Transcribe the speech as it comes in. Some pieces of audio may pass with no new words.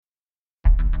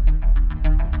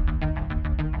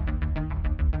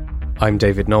I'm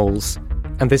David Knowles,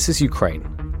 and this is Ukraine,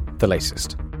 the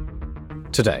latest.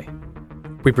 Today,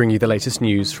 we bring you the latest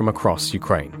news from across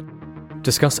Ukraine,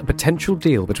 discuss a potential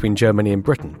deal between Germany and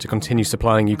Britain to continue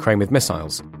supplying Ukraine with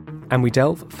missiles, and we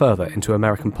delve further into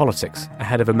American politics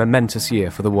ahead of a momentous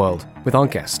year for the world with our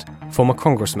guest, former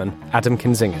congressman Adam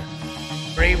Kinzinger.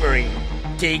 Bravery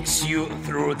takes you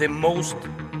through the most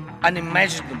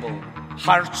unimaginable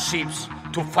hardships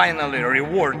to finally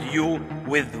reward you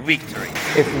with victory.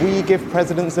 If we give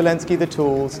President Zelensky the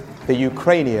tools, the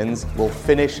Ukrainians will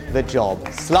finish the job.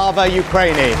 Slava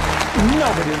Ukraini!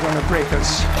 Nobody's going to break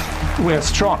us. We're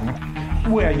strong.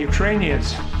 We're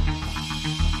Ukrainians.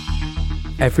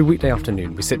 Every weekday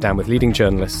afternoon, we sit down with leading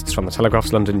journalists from the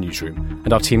Telegraph's London newsroom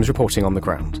and our teams reporting on the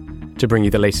ground to bring you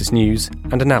the latest news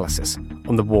and analysis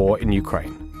on the war in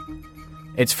Ukraine.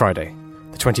 It's Friday,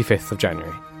 the 25th of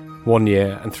January. 1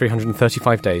 year and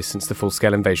 335 days since the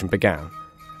full-scale invasion began,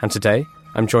 and today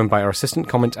I'm joined by our assistant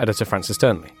comment editor Francis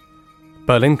Durnley,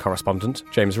 Berlin correspondent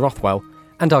James Rothwell,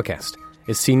 and our guest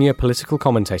is senior political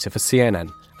commentator for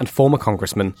CNN and former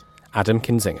congressman Adam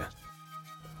Kinzinger.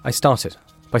 I started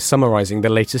by summarising the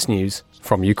latest news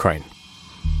from Ukraine.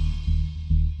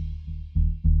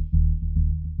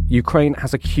 Ukraine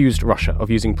has accused Russia of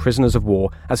using prisoners of war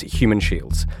as human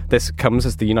shields. This comes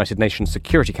as the United Nations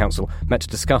Security Council met to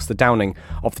discuss the downing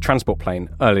of the transport plane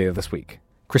earlier this week.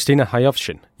 Kristina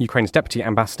Hayovshin, Ukraine's deputy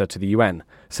ambassador to the UN,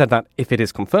 said that if it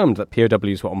is confirmed that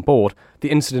POWs were on board,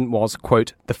 the incident was,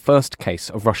 quote, the first case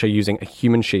of Russia using a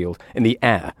human shield in the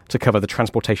air to cover the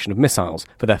transportation of missiles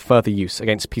for their further use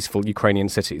against peaceful Ukrainian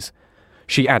cities.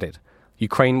 She added,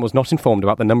 Ukraine was not informed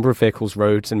about the number of vehicles,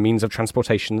 roads and means of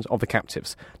transportation of the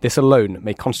captives. This alone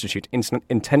may constitute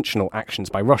intentional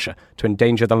actions by Russia to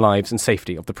endanger the lives and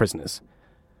safety of the prisoners.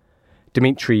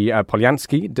 Dmitry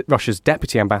Polyansky, Russia's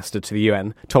deputy ambassador to the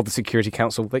UN, told the Security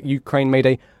Council that Ukraine made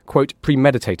a, quote,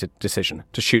 premeditated decision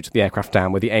to shoot the aircraft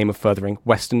down with the aim of furthering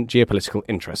Western geopolitical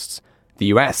interests. The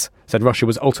US said Russia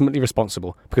was ultimately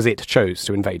responsible because it chose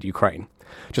to invade Ukraine.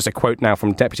 Just a quote now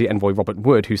from Deputy Envoy Robert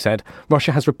Wood, who said,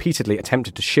 Russia has repeatedly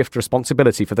attempted to shift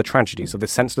responsibility for the tragedies of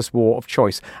this senseless war of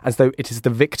choice as though it is the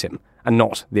victim and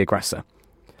not the aggressor.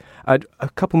 A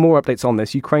couple more updates on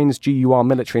this. Ukraine's GUR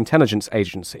military intelligence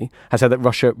agency has said that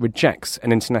Russia rejects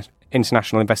an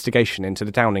international investigation into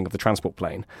the downing of the transport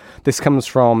plane. This comes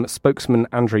from spokesman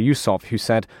Andrei Yusov, who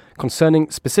said, concerning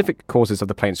specific causes of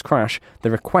the plane's crash, the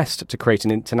request to create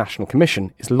an international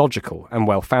commission is logical and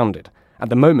well-founded. At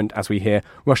the moment, as we hear,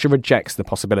 Russia rejects the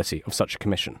possibility of such a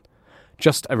commission.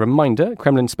 Just a reminder,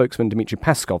 Kremlin spokesman Dmitry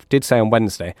Peskov did say on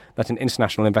Wednesday that an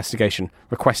international investigation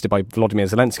requested by Volodymyr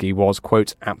Zelensky was,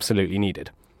 quote, absolutely needed.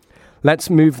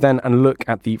 Let's move then and look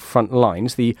at the front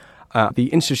lines. The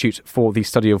Institute for the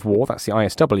Study of War, that's the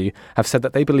ISW, have said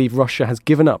that they believe Russia has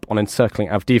given up on encircling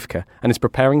Avdiivka and is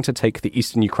preparing to take the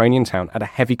eastern Ukrainian town at a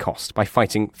heavy cost by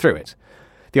fighting through it.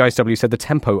 The ISW said the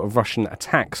tempo of Russian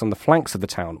attacks on the flanks of the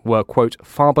town were, quote,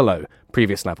 far below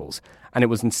previous levels, and it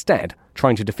was instead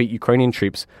trying to defeat Ukrainian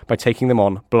troops by taking them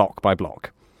on block by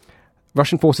block.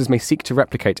 Russian forces may seek to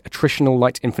replicate attritional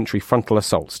light infantry frontal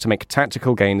assaults to make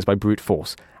tactical gains by brute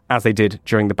force, as they did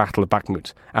during the Battle of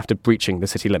Bakhmut after breaching the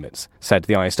city limits, said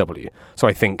the ISW. So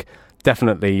I think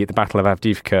definitely the Battle of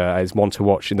Avdiivka is one to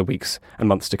watch in the weeks and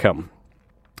months to come.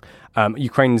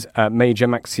 Ukraine's Major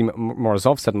Maxim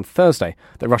Morozov said on Thursday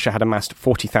that Russia had amassed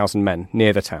 40,000 men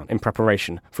near the town in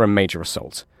preparation for a major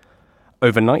assault.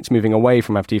 Overnight, moving away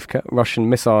from Avdiivka, Russian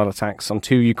missile attacks on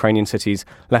 2 Ukrainian cities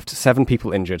left 7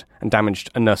 people injured and damaged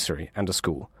a nursery and a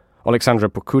school. Alexandra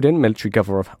Prokudin,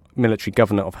 military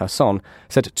governor of Kherson,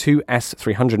 said 2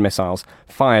 S-300 missiles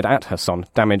fired at Kherson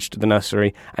damaged the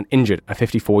nursery and injured a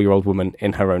 54-year-old woman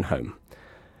in her own home.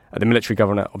 The military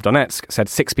governor of Donetsk said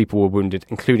 6 people were wounded,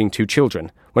 including 2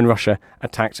 children, when Russia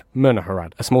attacked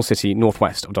Myrnohorod, a small city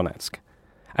northwest of Donetsk.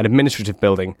 An administrative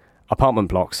building, apartment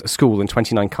blocks, a school and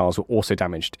 29 cars were also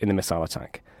damaged in the missile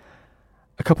attack.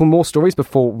 A couple more stories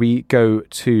before we go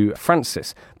to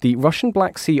Francis. The Russian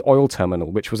Black Sea oil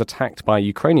terminal, which was attacked by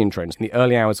Ukrainian drones in the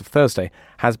early hours of Thursday,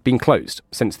 has been closed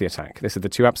since the attack. This is the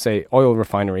Tuapse oil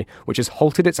refinery, which has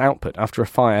halted its output after a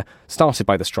fire started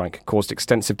by the strike caused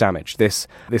extensive damage. This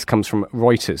comes from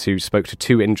Reuters, who spoke to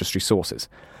 2 industry sources.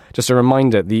 Just a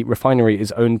reminder, the refinery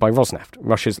is owned by Rosneft,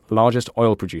 Russia's largest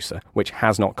oil producer, which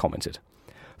has not commented.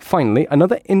 Finally,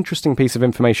 another interesting piece of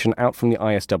information out from the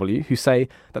ISW, who say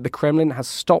that the Kremlin has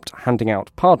stopped handing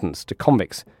out pardons to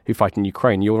convicts who fight in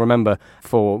Ukraine. You'll remember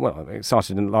it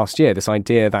started in last year, this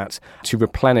idea that to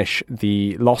replenish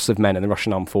the loss of men in the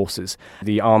Russian armed forces,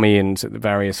 the army and the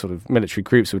various sort of military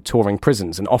groups were touring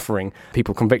prisons and offering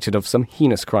people convicted of some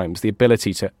heinous crimes the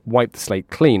ability to wipe the slate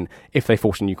clean if they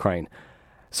fought in Ukraine.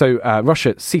 So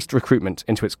Russia ceased recruitment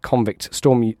into its convict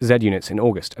Storm Z units in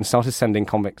August and started sending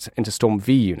convicts into Storm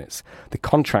V units. The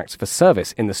contracts for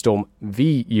service in the Storm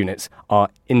V units are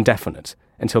indefinite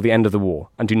until the end of the war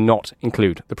and do not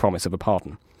include the promise of a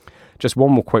pardon. Just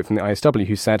one more quote from the ISW,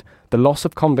 who said, "The loss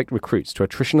of convict recruits to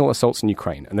attritional assaults in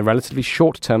Ukraine and the relatively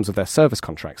short terms of their service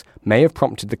contracts may have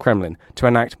prompted the Kremlin to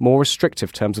enact more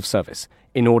restrictive terms of service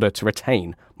in order to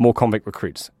retain more convict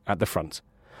recruits at the front."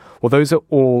 Well, those are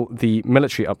all the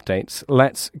military updates.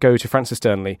 Let's go to Francis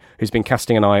Dearnley, who's been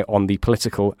casting an eye on the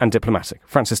political and diplomatic.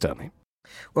 Francis Dearnley.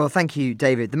 Well, thank you,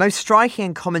 David. The most striking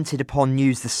and commented upon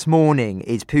news this morning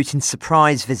is Putin's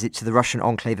surprise visit to the Russian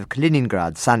enclave of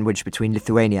Kaliningrad, sandwiched between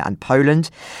Lithuania and Poland.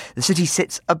 The city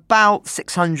sits about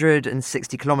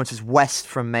 660 kilometres west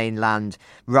from mainland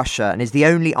Russia and is the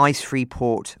only ice-free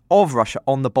port of Russia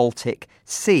on the Baltic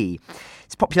Sea.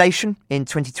 Its population in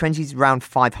 2020 is around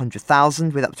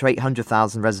 500,000, with up to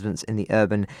 800,000 residents in the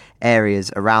urban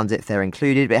areas around it, if they're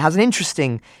included. But it has an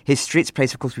interesting history. It's a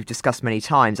place, of course, we've discussed many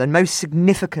times, and most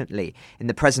significantly in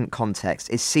the present context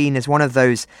is seen as one of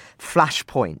those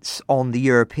flashpoints on the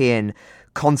European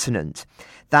continent.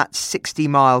 That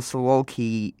 60-mile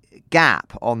Suwalki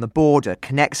gap on the border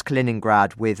connects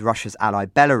Kaliningrad with Russia's ally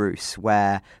Belarus,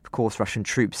 where, of course, Russian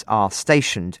troops are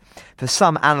stationed. For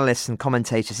some analysts and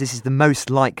commentators, this is the most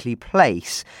likely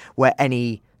place where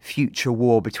any future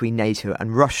war between NATO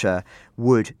and Russia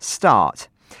would start.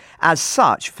 As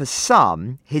such, for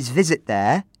some, his visit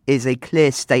there is a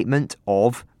clear statement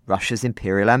of Russia's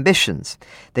imperial ambitions.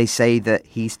 They say that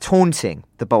he's taunting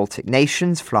the Baltic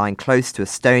nations, flying close to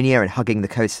Estonia and hugging the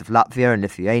coasts of Latvia and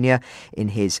Lithuania in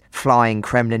his flying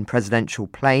Kremlin presidential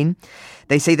plane.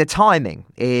 They say the timing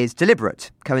is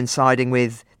deliberate, coinciding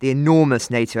with the enormous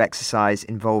NATO exercise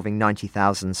involving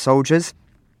 90,000 soldiers.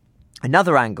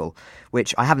 Another angle,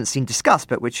 which I haven't seen discussed,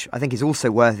 but which I think is also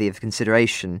worthy of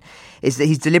consideration, is that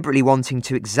he's deliberately wanting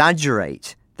to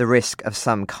exaggerate the risk of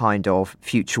some kind of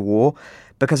future war,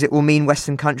 because it will mean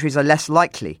Western countries are less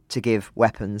likely to give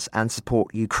weapons and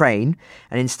support Ukraine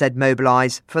and instead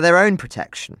mobilise for their own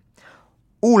protection.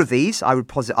 All of these, I would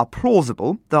posit, are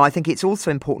plausible, though I think it's also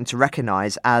important to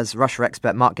recognise, as Russia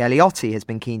expert Mark Galeotti has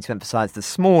been keen to emphasise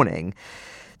this morning,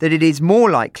 that it is more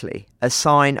likely a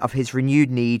sign of his renewed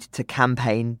need to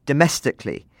campaign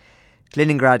domestically.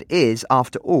 Kaliningrad is,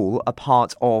 after all, a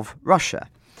part of Russia.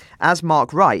 As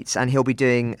Mark writes, and he'll be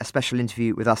doing a special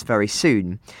interview with us very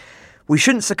soon, we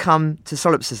shouldn't succumb to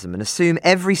solipsism and assume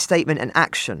every statement and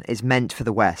action is meant for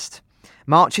the West.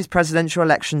 March's presidential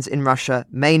elections in Russia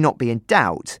may not be in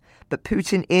doubt, but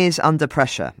Putin is under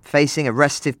pressure, facing a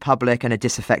restive public and a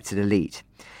disaffected elite.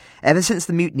 Ever since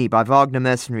the mutiny by Wagner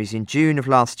mercenaries in June of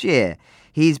last year,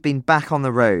 he's been back on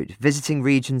the road, visiting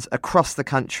regions across the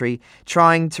country,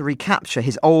 trying to recapture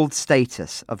his old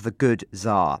status of the good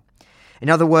Tsar. In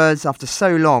other words, after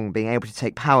so long being able to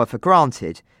take power for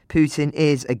granted, Putin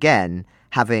is again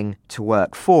having to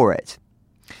work for it.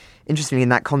 Interestingly, in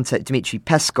that context, Dmitry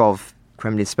Peskov,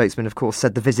 Kremlin spokesman, of course,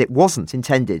 said the visit wasn't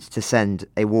intended to send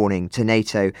a warning to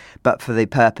NATO, but for the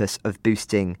purpose of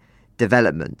boosting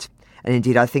development. And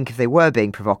indeed, I think if they were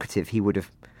being provocative, he would have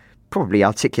probably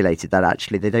articulated that,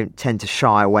 actually. They don't tend to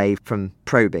shy away from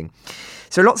probing.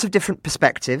 So lots of different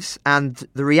perspectives, and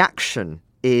the reaction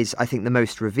is, I think, the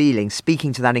most revealing,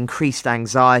 speaking to that increased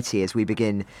anxiety as we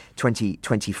begin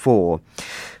 2024.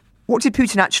 What did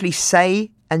Putin actually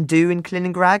say and do in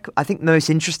Kaliningrad? I think the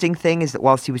most interesting thing is that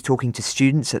whilst he was talking to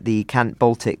students at the Kant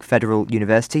Baltic Federal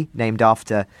University, named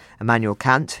after Immanuel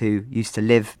Kant, who used to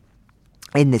live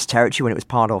in this territory when it was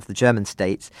part of the German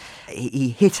states, he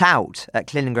hit out at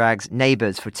Kaliningrad's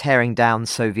neighbours for tearing down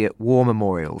Soviet war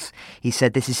memorials. He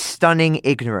said this is stunning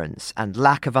ignorance and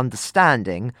lack of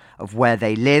understanding of where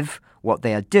they live, what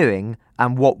they are doing,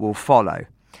 and what will follow.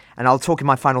 And I'll talk in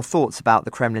my final thoughts about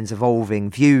the Kremlin's evolving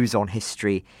views on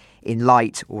history in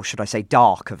light, or should I say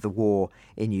dark, of the war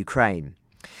in Ukraine.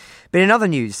 But in other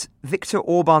news, Viktor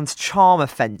Orban's charm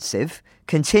offensive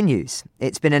continues.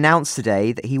 It's been announced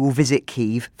today that he will visit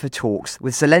Kyiv for talks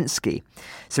with Zelensky.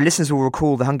 So listeners will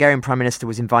recall the Hungarian Prime Minister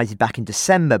was invited back in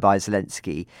December by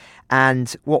Zelensky.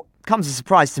 And what comes as a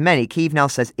surprise to many, Kyiv now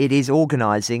says it is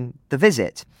organising the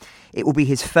visit. It will be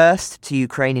his first to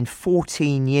Ukraine in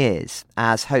 14 years,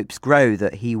 as hopes grow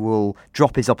that he will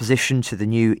drop his opposition to the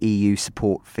new EU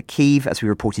support for Kyiv. As we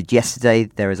reported yesterday,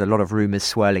 there is a lot of rumours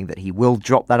swirling that he will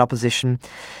drop that opposition.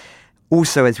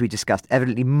 Also, as we discussed,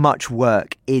 evidently much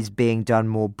work is being done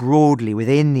more broadly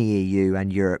within the EU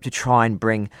and Europe to try and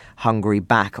bring Hungary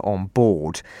back on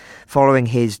board. Following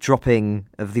his dropping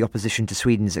of the opposition to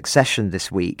Sweden's accession this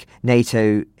week,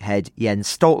 NATO head Jens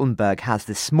Stoltenberg has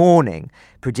this morning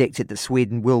predicted that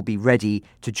Sweden will be ready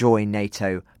to join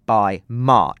NATO by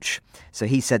March. So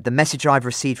he said, the message I've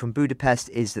received from Budapest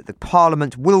is that the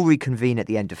Parliament will reconvene at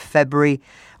the end of February.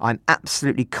 I'm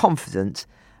absolutely confident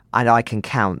and I can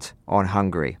count on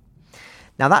Hungary.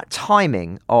 Now, that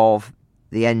timing of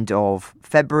the end of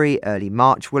February, early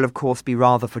March, will of course be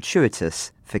rather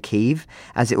fortuitous for Kyiv,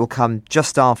 as it will come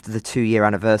just after the 2-year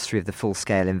anniversary of the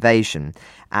full-scale invasion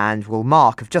and will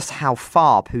mark of just how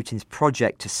far Putin's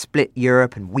project to split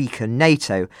Europe and weaken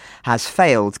NATO has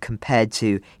failed compared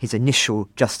to his initial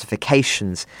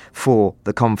justifications for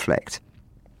the conflict.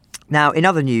 Now, in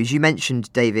other news, you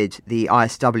mentioned, David, the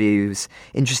ISW's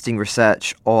interesting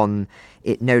research on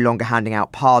it no longer handing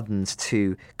out pardons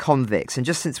to convicts. And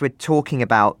just since we're talking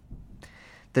about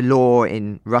the law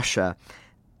in Russia,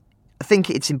 I think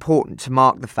it's important to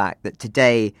mark the fact that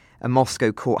today a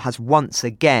Moscow court has once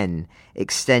again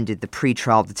extended the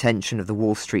pre-trial detention of the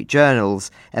Wall Street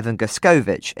Journal's Evan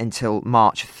Gershkovich until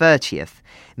March 30th,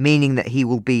 meaning that he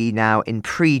will be now in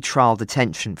pre-trial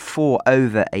detention for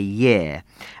over a year.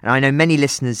 And I know many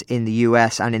listeners in the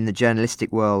US and in the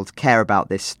journalistic world care about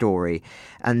this story,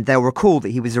 and they'll recall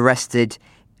that he was arrested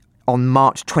on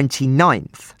March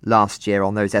 29th last year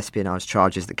on those espionage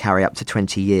charges that carry up to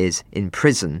 20 years in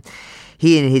prison.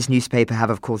 He and his newspaper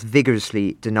have, of course,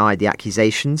 vigorously denied the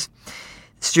accusations.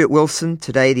 Stuart Wilson,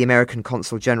 today the American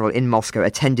Consul General in Moscow,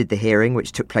 attended the hearing,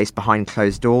 which took place behind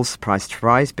closed doors, surprise,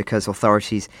 surprise, because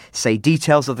authorities say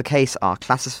details of the case are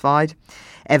classified.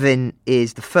 Evan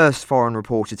is the first foreign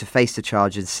reporter to face the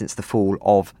charges since the fall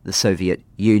of the Soviet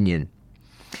Union.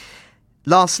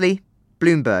 Lastly,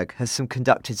 Bloomberg has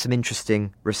conducted some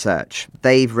interesting research.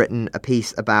 They've written a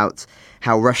piece about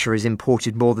how Russia has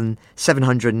imported more than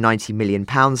 £790 million,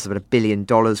 about $1 billion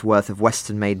worth of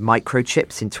Western-made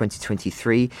microchips in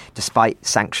 2023, despite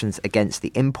sanctions against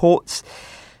the imports.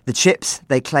 The chips,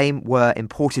 they claim, were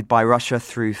imported by Russia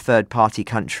through third-party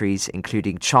countries,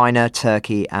 including China,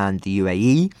 Turkey and the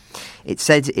UAE. It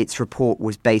said its report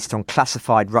was based on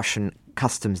classified Russian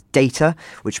customs data,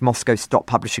 which Moscow stopped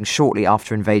publishing shortly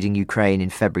after invading Ukraine in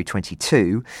February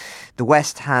 22. The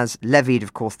West has levied,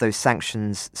 of course, those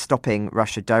sanctions, stopping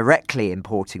Russia directly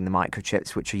importing the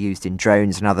microchips, which are used in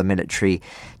drones and other military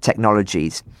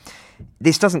technologies.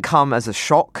 This doesn't come as a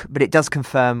shock, but it does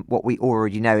confirm what we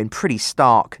already know in pretty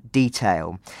stark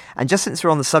detail. And just since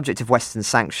we're on the subject of Western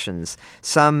sanctions,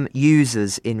 some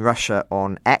users in Russia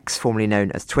on X, formerly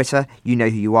known as Twitter, you know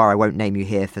who you are, I won't name you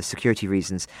here for security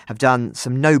reasons, have done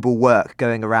some noble work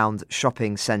going around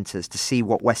shopping centres to see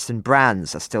what Western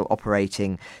brands are still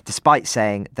operating, despite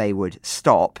saying they would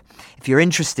stop. If you're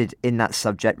interested in that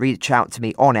subject, reach out to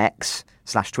me on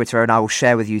X/Twitter, and I will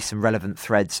share with you some relevant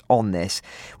threads on this.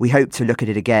 We hope to look at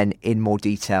it again in more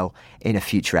detail in a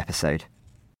future episode.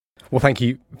 Well, thank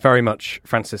you very much,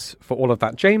 Francis, for all of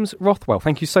that. James Rothwell,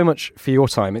 thank you so much for your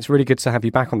time. It's really good to have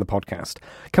you back on the podcast.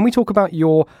 Can we talk about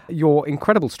your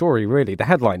incredible story, really? The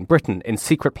headline, Britain in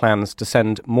secret plans to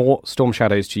send more Storm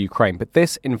Shadows to Ukraine, but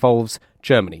this involves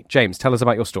Germany. James, tell us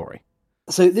about your story.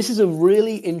 So this is a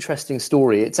really interesting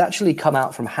story. It's actually come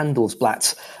out from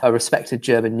Handelsblatt, a respected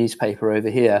German newspaper over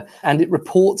here, and it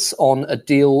reports on a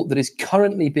deal that is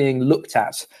currently being looked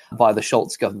at by the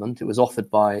Scholz government. It was offered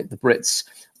by the Brits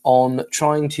on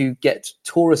trying to get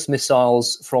Taurus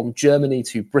missiles from Germany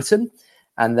to Britain.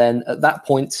 And then at that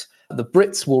point, the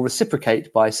Brits will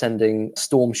reciprocate by sending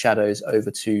Storm Shadows over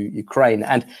to Ukraine.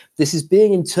 And this is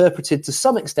being interpreted to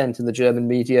some extent in the German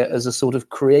media as a sort of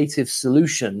creative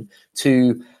solution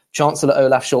to Chancellor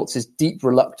Olaf Scholz's deep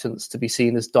reluctance to be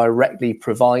seen as directly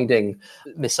providing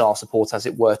missile support, as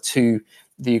it were, to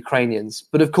the Ukrainians.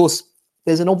 But of course,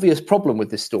 there's an obvious problem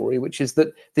with this story, which is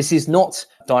that this is not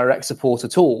direct support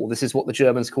at all. This is what the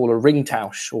Germans call a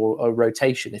Ringtausch, or a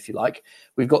rotation, if you like.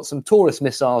 We've got some Taurus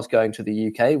missiles going to the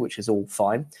UK, which is all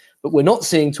fine, but we're not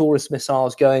seeing Taurus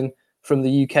missiles going from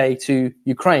the UK to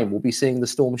Ukraine. We'll be seeing the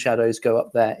Storm Shadows go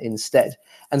up there instead.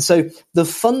 And so the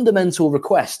fundamental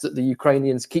request that the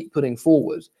Ukrainians keep putting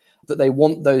forward that they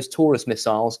want those Taurus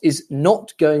missiles is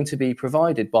not going to be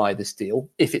provided by this deal,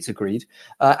 if it's agreed,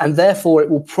 and therefore it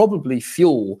will probably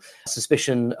fuel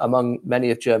suspicion among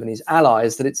many of Germany's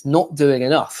allies that it's not doing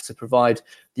enough to provide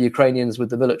the Ukrainians with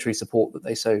the military support that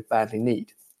they so badly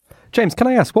need. James, can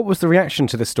I ask, what was the reaction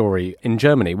to this story in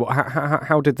Germany?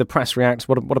 How did the press react?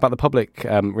 What about the public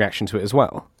reaction to it as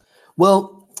well?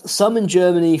 Well, some in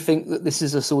Germany think that this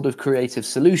is a sort of creative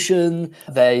solution.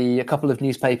 A couple of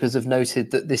newspapers have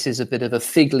noted that this is a bit of a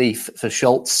fig leaf for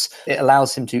Scholz. It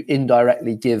allows him to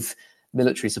indirectly give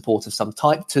military support of some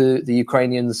type to the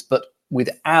Ukrainians, but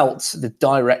without the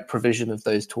direct provision of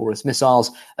those Taurus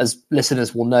missiles. As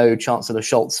listeners will know, Chancellor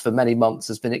Scholz for many months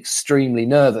has been extremely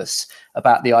nervous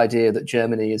about the idea that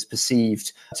Germany is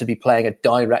perceived to be playing a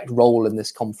direct role in this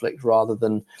conflict rather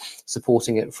than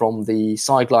supporting it from the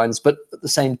sidelines. But at the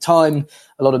same time,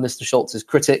 a lot of Mr. Scholz's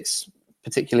critics,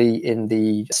 particularly in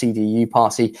the CDU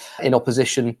party in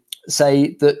opposition,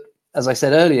 say that, as I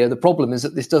said earlier, the problem is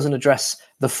that this doesn't address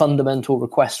the fundamental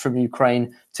request from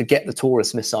Ukraine to get the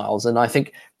Taurus missiles. And I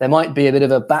think there might be a bit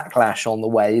of a backlash on the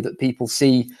way that people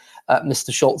see Mr.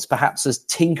 Scholz perhaps as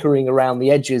tinkering around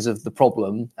the edges of the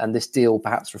problem, and this deal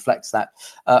perhaps reflects that,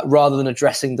 rather than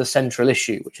addressing the central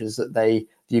issue, which is that the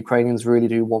Ukrainians really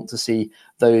do want to see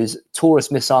those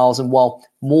Taurus missiles. And while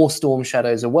more Storm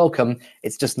Shadows are welcome,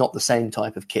 it's just not the same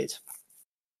type of kit.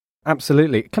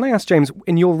 Absolutely. Can I ask, James,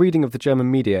 in your reading of the German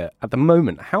media at the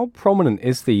moment, how prominent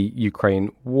is the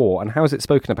Ukraine war and how is it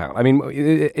spoken about? I mean,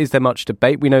 is there much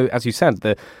debate? We know, as you said,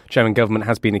 the German government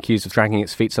has been accused of dragging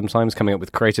its feet sometimes, coming up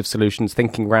with creative solutions,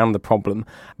 thinking around the problem.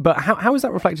 But how is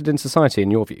that reflected in society, in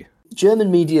your view?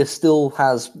 German media still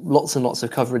has lots and lots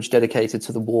of coverage dedicated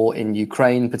to the war in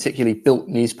Ukraine, particularly Bild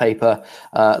newspaper.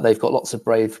 They've got lots of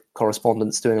brave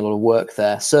correspondents doing a lot of work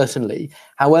there, certainly.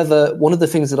 However, one of the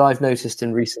things that I've noticed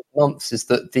in recent months is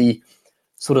that the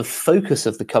sort of focus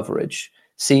of the coverage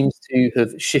seems to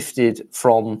have shifted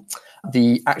from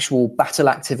the actual battle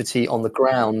activity on the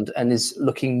ground and is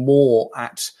looking more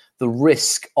at the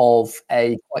risk of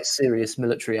a quite serious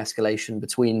military escalation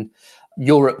between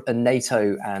Europe and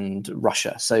NATO and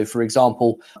Russia. So, for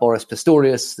example, Boris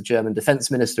Pistorius, the German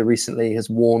defense minister, recently has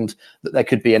warned that there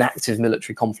could be an active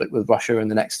military conflict with Russia in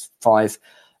the next 5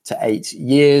 to 8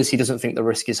 years. He doesn't think the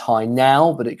risk is high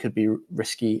now, but it could be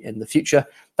risky in the future.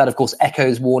 That, of course,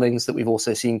 echoes warnings that we've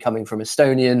also seen coming from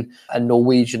Estonian and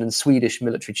Norwegian and Swedish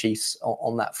military chiefs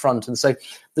on that front. And so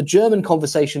the German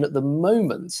conversation at the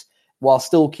moment, while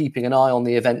still keeping an eye on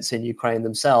the events in Ukraine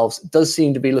themselves, does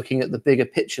seem to be looking at the bigger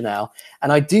picture now.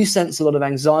 And I do sense a lot of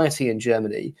anxiety in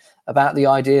Germany about the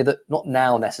idea that, not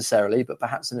now necessarily, but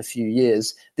perhaps in a few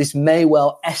years, this may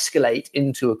well escalate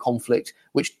into a conflict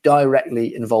which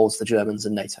directly involves the Germans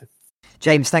and NATO.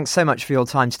 James, thanks so much for your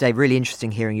time today. Really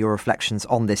interesting hearing your reflections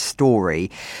on this story.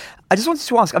 I just wanted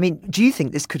to ask, do you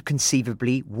think this could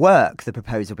conceivably work, the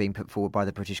proposal being put forward by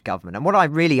the British government? And what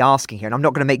I'm really asking here, and I'm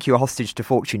not going to make you a hostage to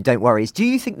fortune, don't worry, is do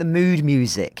you think the mood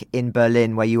music in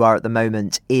Berlin, where you are at the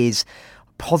moment, is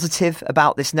positive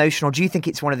about this notion? Or do you think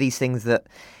it's one of these things that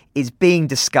is being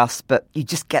discussed, but you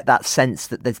just get that sense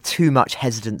that there's too much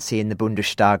hesitancy in the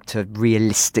Bundestag to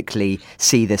realistically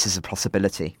see this as a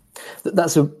possibility?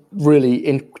 That's a really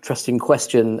interesting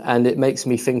question, and it makes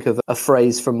me think of a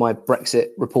phrase from my Brexit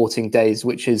reporting days,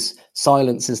 which is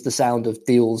silence is the sound of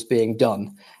deals being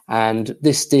done. And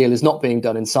this deal is not being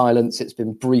done in silence. It's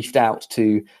been briefed out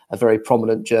to a very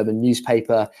prominent German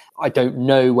newspaper. I don't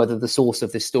know whether the source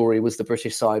of this story was the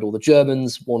British side or the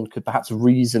Germans. One could perhaps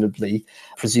reasonably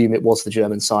presume it was the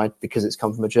German side because it's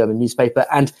come from a German newspaper.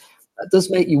 And that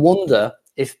does make you wonder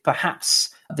if perhaps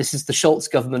this is the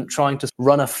Scholz government trying to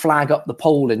run a flag up the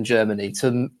pole in Germany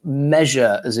to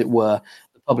measure, as it were,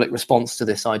 the public response to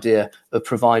this idea of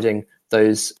providing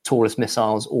those Taurus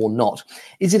missiles or not.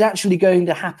 Is it actually going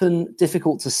to happen?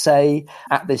 Difficult to say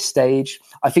at this stage.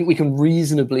 I think we can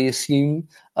reasonably assume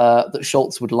that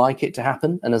Scholz would like it to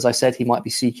happen. And as I said, he might be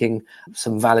seeking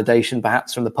some validation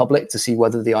perhaps from the public to see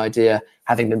whether the idea,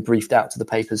 having been briefed out to the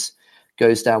papers,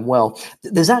 goes down well.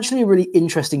 There's actually a really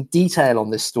interesting detail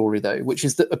on this story, though, which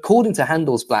is that according to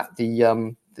Handelsblatt,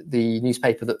 the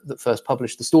newspaper that first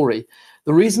published the story,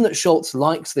 the reason that Scholz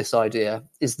likes this idea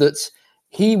is that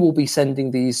he will be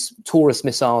sending these Taurus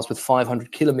missiles with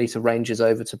 500-kilometer ranges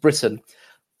over to Britain.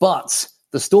 But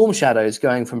the Storm Shadows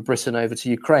going from Britain over to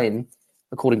Ukraine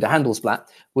according to Handelsblatt,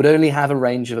 would only have a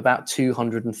range of about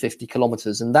 250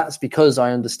 kilometers. And that's because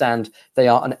I understand they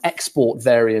are an export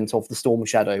variant of the Storm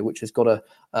Shadow, which has got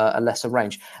a lesser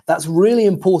range. That's really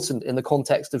important in the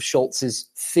context of Scholz's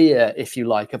fear, if you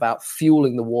like, about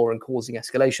fueling the war and causing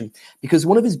escalation. Because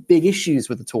one of his big issues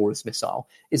with the Taurus missile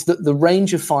is that the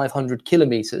range of 500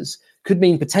 kilometers could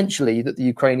mean potentially that the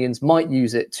Ukrainians might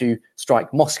use it to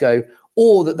strike Moscow,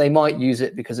 or that they might use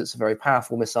it because it's a very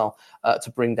powerful missile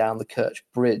to bring down the Kerch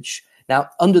Bridge. Now,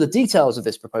 under the details of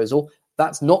this proposal,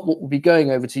 that's not what would be going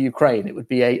over to Ukraine. It would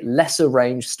be a lesser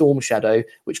range Storm Shadow,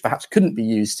 which perhaps couldn't be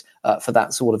used for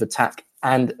that sort of attack.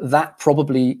 And that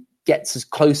probably gets us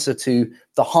closer to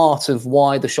the heart of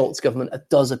why the Scholz government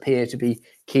does appear to be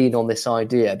keen on this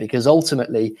idea, because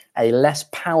ultimately a less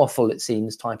powerful, it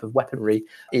seems, type of weaponry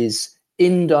is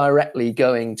indirectly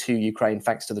going to Ukraine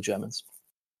thanks to the Germans.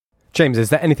 James, is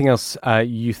there anything else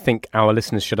you think our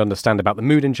listeners should understand about the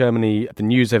mood in Germany, the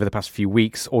news over the past few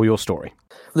weeks, or your story?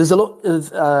 There's a lot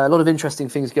of interesting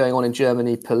things going on in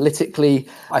Germany politically.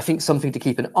 I think something to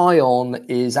keep an eye on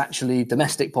is actually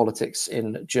domestic politics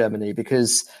in Germany,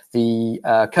 because the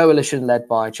coalition led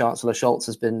by Chancellor Scholz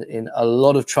has been in a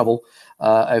lot of trouble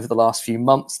over the last few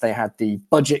months. They had the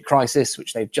budget crisis,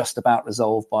 which they've just about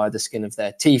resolved by the skin of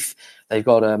their teeth. They've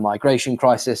got a migration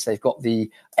crisis. They've got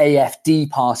the AfD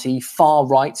party, far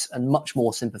right and much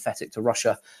more sympathetic to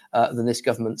Russia than this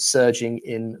government, surging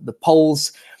in the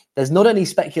polls. There's not any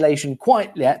speculation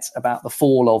quite yet about the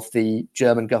fall of the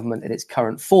German government in its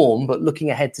current form, but looking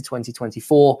ahead to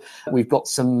 2024, we've got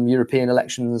some European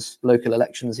elections, local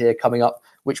elections here coming up,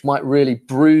 which might really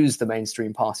bruise the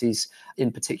mainstream parties,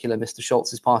 in particular Mr.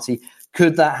 Scholz's party.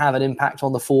 Could that have an impact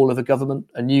on the fall of a government,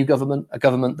 a new government, a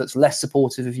government that's less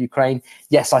supportive of Ukraine?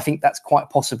 Yes, I think that's quite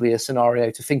possibly a scenario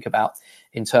to think about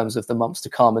in terms of the months to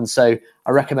come. And so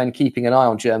I recommend keeping an eye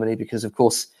on Germany because, of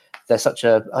course, they're such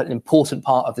an important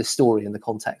part of this story in the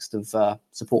context of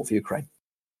support for Ukraine.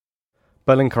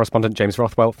 Berlin correspondent James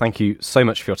Rothwell, thank you so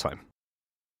much for your time.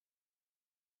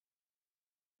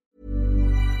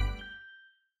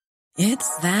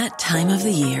 It's that time of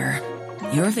the year.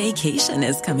 Your vacation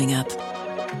is coming up.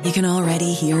 You can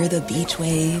already hear the beach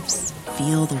waves,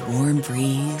 feel the warm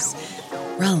breeze,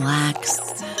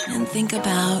 relax, and think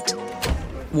about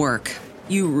work.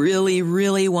 You really,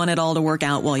 really want it all to work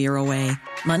out while you're away.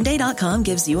 Monday.com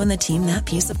gives you and the team that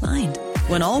peace of mind.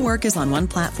 When all work is on one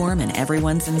platform and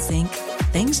everyone's in sync,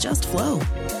 things just flow.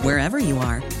 Wherever you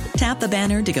are, tap the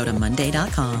banner to go to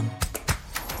Monday.com.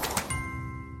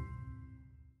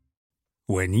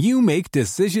 When you make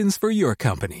decisions for your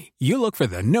company, you look for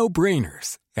the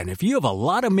no-brainers. And if you have a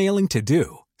lot of mailing to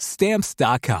do,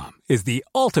 Stamps.com is the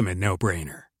ultimate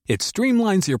no-brainer. It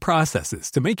streamlines your processes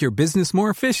to make your business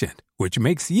more efficient, which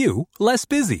makes you less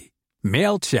busy.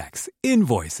 Mail checks,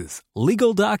 invoices,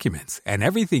 legal documents, and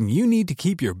everything you need to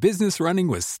keep your business running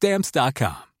with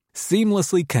Stamps.com.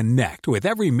 Seamlessly connect with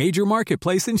every major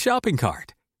marketplace and shopping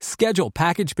cart. Schedule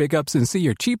package pickups and see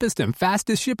your cheapest and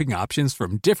fastest shipping options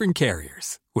from different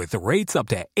carriers, with rates up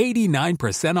to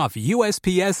 89% off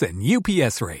USPS and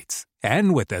UPS rates.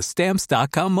 And with the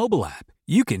Stamps.com mobile app,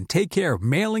 you can take care of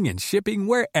mailing and shipping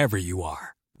wherever you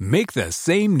are. Make the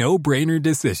same no-brainer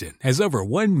decision as over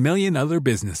 1 million other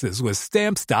businesses with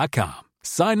Stamps.com.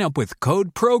 Sign up with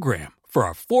code PROGRAM for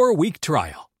a 4-week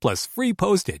trial, plus free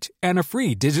postage and a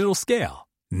free digital scale.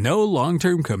 No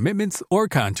long-term commitments or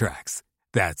contracts.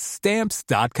 That's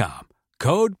Stamps.com.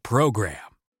 Code PROGRAM.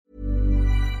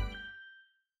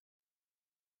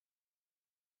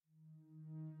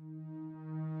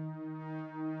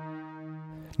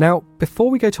 Now,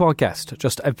 before we go to our guest,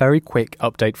 just a very quick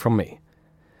update from me.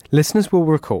 Listeners will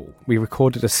recall we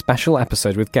recorded a special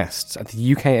episode with guests at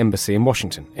the UK Embassy in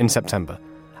Washington in September,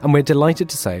 and we're delighted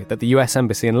to say that the US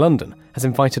Embassy in London has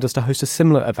invited us to host a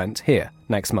similar event here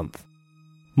next month.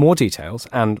 More details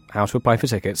and how to apply for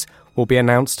tickets will be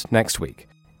announced next week.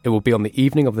 It will be on the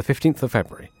evening of the 15th of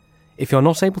February. If you're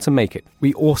not able to make it,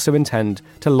 we also intend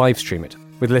to live stream it,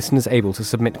 with listeners able to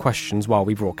submit questions while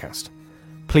we broadcast.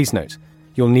 Please note,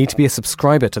 you'll need to be a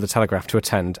subscriber to The Telegraph to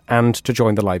attend and to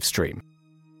join the live stream.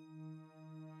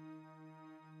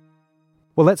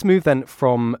 Well, let's move then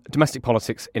from domestic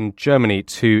politics in Germany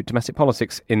to domestic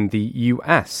politics in the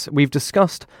US. We've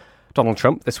discussed Donald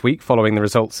Trump this week following the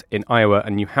results in Iowa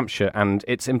and New Hampshire and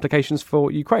its implications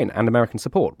for Ukraine and American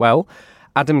support. Well,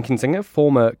 Adam Kinzinger,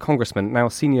 former congressman, now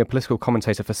senior political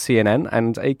commentator for CNN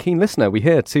and a keen listener, we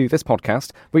hear, to this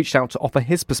podcast, reached out to offer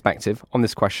his perspective on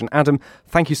this question. Adam,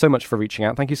 thank you so much for reaching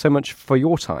out. Thank you so much for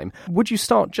your time. Would you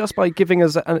start just by giving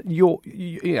us your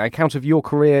account of your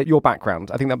career, your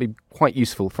background? I think that'd be quite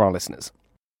useful for our listeners.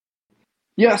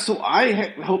 Yeah, so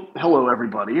hello,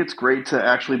 everybody. It's great to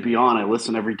actually be on. I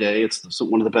listen every day. It's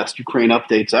one of the best Ukraine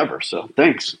updates ever, so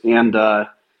thanks. And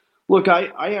look,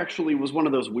 I actually was one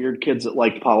of those weird kids that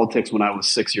liked politics when I was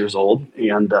 6 years old,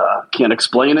 and can't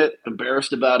explain it,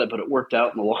 embarrassed about it, but it worked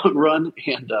out in the long run.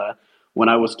 And when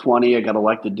I was 20, I got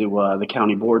elected to the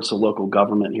county board, so local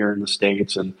government here in the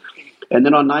States. And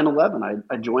then on 9/11,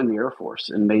 I joined the Air Force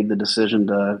and made the decision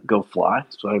to go fly.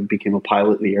 So I became a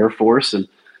pilot in the Air Force, and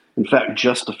in fact,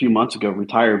 just a few months ago,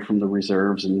 retired from the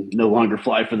reserves and no longer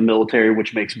fly for the military,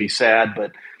 which makes me sad.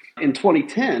 But in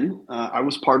 2010, I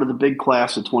was part of the big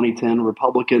class of 2010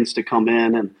 Republicans to come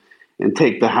in and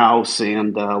take the House,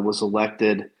 and was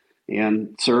elected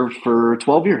and served for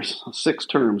 12 years, 6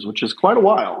 terms, which is quite a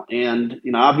while. And,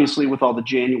 obviously with all the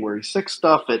January 6th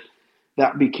stuff,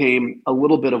 that became a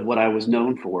little bit of what I was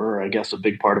known for, or I guess a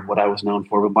big part of what I was known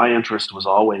for. But my interest was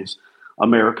always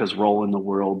America's role in the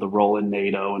world, the role in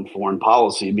NATO and foreign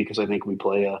policy, because I think we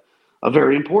play a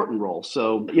very important role.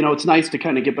 So, it's nice to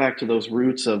kind of get back to those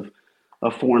roots of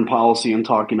foreign policy and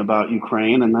talking about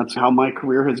Ukraine. And that's how my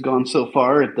career has gone so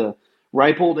far at the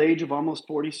ripe old age of almost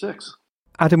 46.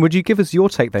 Adam, would you give us your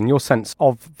take then, your sense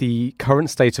of the current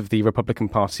state of the Republican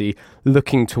Party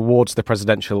looking towards the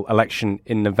presidential election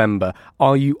in November?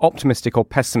 Are you optimistic or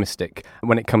pessimistic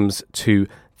when it comes to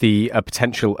the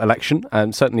potential election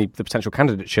and certainly the potential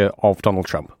candidature of Donald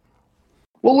Trump?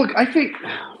 Well, look, I think,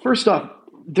 first off,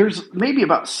 there's maybe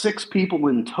about 6 people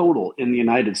in total in the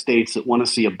United States that want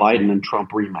to see a Biden and Trump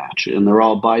rematch. And they're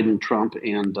all Biden, Trump,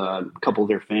 and a couple of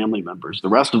their family members. The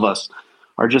rest of us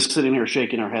are just sitting here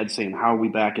shaking our heads saying, how are we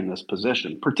back in this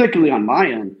position? Particularly on my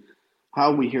end,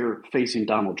 how are we here facing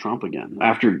Donald Trump again?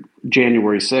 After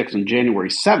January 6th and January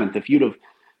 7th, if you'd have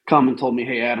come and told me,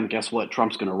 hey, Adam, guess what?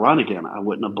 Trump's going to run again, I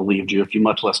wouldn't have believed you. If you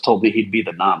much less told me he'd be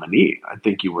the nominee, I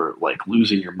think you were like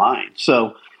losing your mind.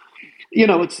 So,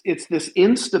 it's this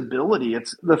instability.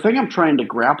 It's the thing I'm trying to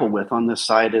grapple with on this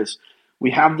side is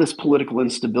we have this political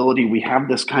instability. We have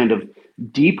this kind of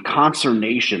deep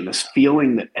consternation, this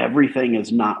feeling that everything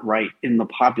is not right in the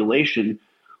population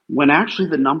when actually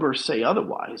the numbers say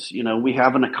otherwise. We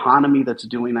have an economy that's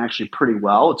doing actually pretty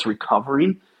well. It's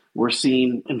recovering. We're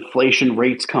seeing inflation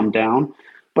rates come down.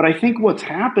 But I think what's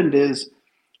happened is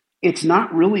it's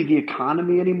not really the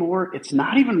economy anymore. It's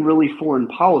not even really foreign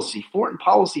policy. Foreign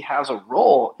policy has a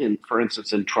role in, for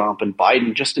instance, in Trump and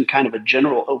Biden, just in kind of a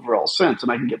general overall sense.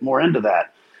 And I can get more into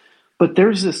that. But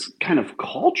there's this kind of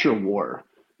culture war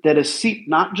that has seeped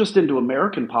not just into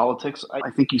American politics. I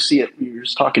think you see it, you're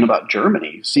just talking about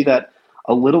Germany. You see that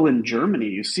a little in Germany.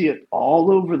 You see it all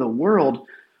over the world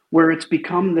where it's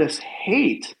become this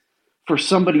hate for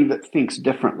somebody that thinks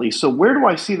differently. So where do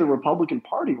I see the Republican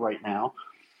Party right now?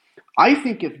 I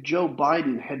think if Joe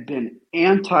Biden had been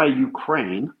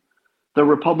anti-Ukraine, the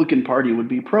Republican Party would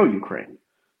be pro-Ukraine.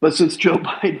 But since Joe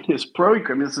Biden is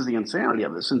pro-Ukraine, this is the insanity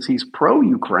of it, since he's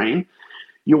pro-Ukraine,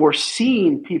 you're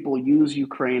seeing people use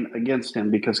Ukraine against him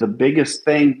because the biggest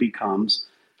thing becomes,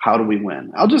 how do we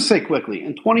win? I'll just say quickly,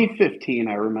 in 2015,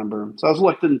 I remember, so I was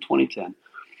elected in 2010.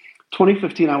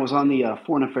 2015, I was on the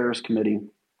Foreign Affairs Committee,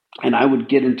 and I would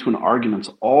get into arguments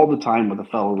all the time with a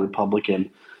fellow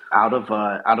Republican out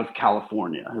of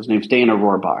California. His name's Dana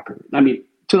Rohrabacher. I mean,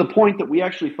 to the point that we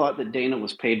actually thought that Dana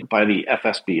was paid by the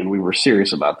FSB, and we were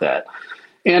serious about that.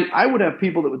 And I would have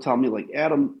people that would tell me, like,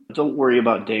 Adam, don't worry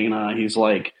about Dana. He's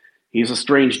a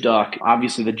strange duck.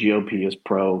 Obviously, the GOP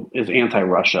is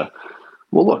anti-Russia.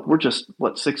 Well, look, we're just,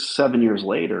 6-7 years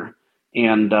later,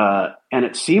 and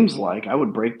it seems like I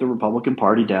would break the Republican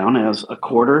Party down as a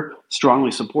quarter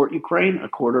strongly support Ukraine, a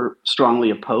quarter strongly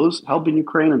oppose helping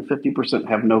Ukraine, and 50%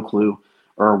 have no clue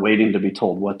or are waiting to be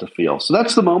told what to feel. So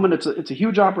that's the moment. It's a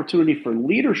huge opportunity for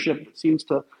leadership that seems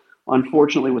to,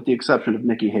 unfortunately, with the exception of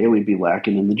Nikki Haley, be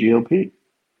lacking in the GOP.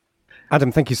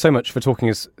 Adam, thank you so much for talking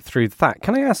us through that.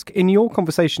 Can I ask, in your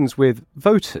conversations with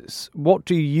voters, what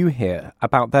do you hear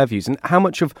about their views, and how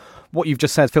much of what you've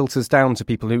just said filters down to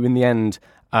people who, in the end,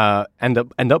 end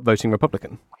up voting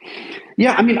Republican?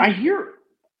 Yeah, I mean,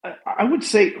 I would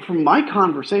say from my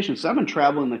conversations, I've been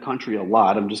traveling the country a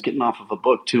lot. I'm just getting off of a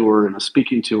book tour and a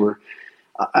speaking tour.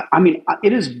 I mean,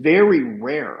 it is very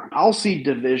rare. I'll see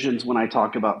divisions when I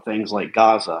talk about things like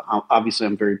Gaza. Obviously,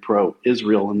 I'm very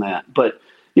pro-Israel in that, but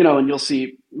and you'll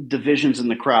see divisions in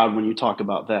the crowd when you talk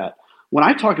about that. When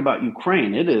I talk about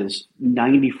Ukraine, it is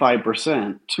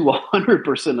 95% to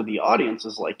 100% of the audience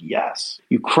is like, yes,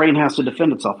 Ukraine has to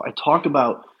defend itself. I talk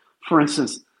about, for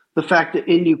instance, the fact that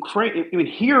in Ukraine, I mean,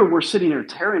 here we're sitting here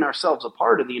tearing ourselves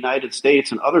apart in the United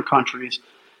States and other countries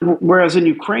Whereas in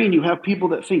Ukraine, you have people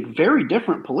that think very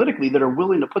different politically that are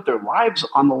willing to put their lives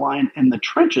on the line in the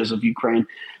trenches of Ukraine.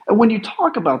 And when you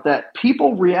talk about that,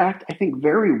 people react, I think,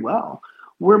 very well.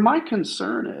 Where my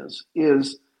concern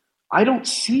is I don't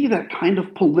see that kind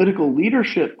of political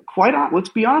leadership, let's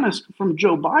be honest, from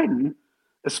Joe Biden,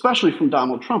 especially from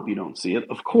Donald Trump. You don't see it,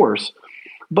 of course.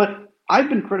 But I've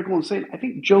been critical in saying I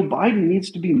think Joe Biden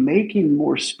needs to be making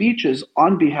more speeches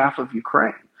on behalf of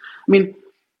Ukraine. I mean,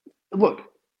 look,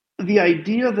 the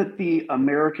idea that the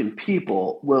American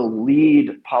people will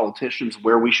lead politicians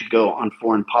where we should go on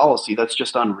foreign policy, that's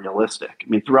just unrealistic. I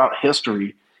mean, throughout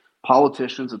history,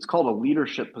 politicians, it's called a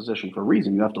leadership position for a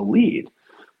reason. You have to lead.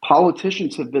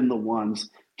 Politicians have been the ones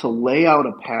to lay out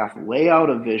a path, lay out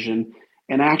a vision,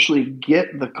 and actually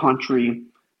get the country,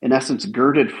 in essence,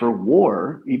 girded for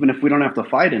war, even if we don't have to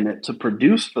fight in it, to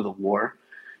produce for the war.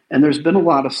 And there's been a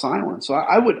lot of silence. So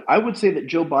I would say that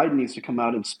Joe Biden needs to come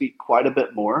out and speak quite a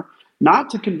bit more, not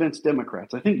to convince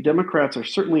Democrats. I think Democrats are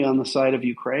certainly on the side of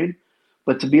Ukraine,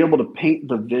 but to be able to paint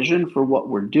the vision for what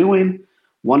we're doing.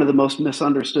 One of the most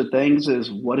misunderstood things is,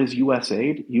 what is U.S.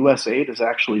 aid? U.S. aid is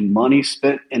actually money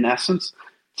spent, in essence,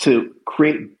 to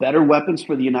create better weapons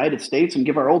for the United States and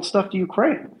give our old stuff to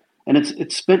Ukraine. And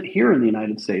it's spent here in the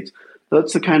United States.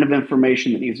 That's the kind of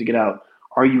information that needs to get out.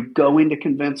 Are you going to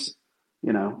convince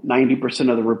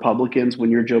 90% of the Republicans when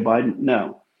you're Joe Biden?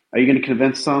 No. Are you going to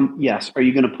convince some? Yes. Are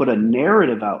you going to put a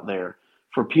narrative out there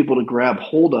for people to grab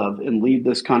hold of and lead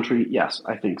this country? Yes,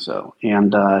 I think so.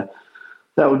 And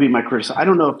that would be my criticism. I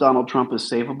don't know if Donald Trump is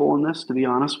savable in this, to be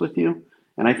honest with you.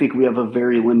 And I think we have a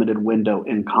very limited window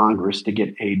in Congress to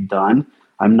get aid done.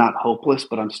 I'm not hopeless,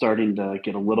 but I'm starting to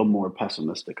get a little more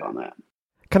pessimistic on that.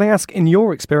 Can I ask, in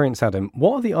your experience, Adam,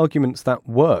 what are the arguments that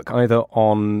work, either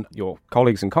on your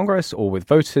colleagues in Congress or with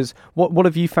voters? What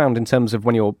have you found in terms of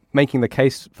when you're making the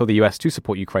case for the US to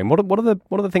support Ukraine? What are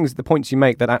the things, the points you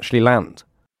make that actually land?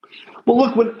 Well,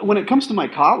 look, when it comes to my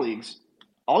colleagues,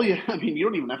 you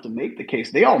don't even have to make the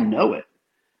case. They all know it.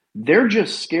 They're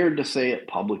just scared to say it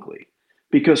publicly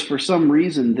because for some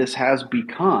reason this has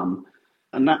become,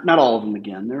 and not all of them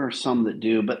again, there are some that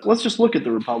do, but let's just look at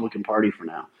the Republican Party for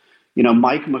now.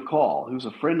 Mike McCall, who's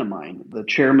a friend of mine, the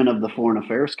chairman of the Foreign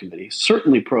Affairs Committee,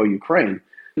 certainly pro-Ukraine,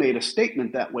 made a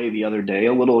statement that way the other day,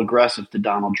 a little aggressive to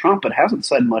Donald Trump, but hasn't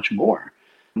said much more.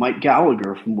 Mike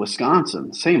Gallagher from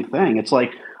Wisconsin, same thing. It's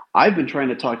like, I've been trying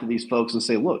to talk to these folks and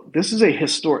say, look, this is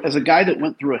as a guy that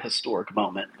went through a historic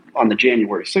moment on the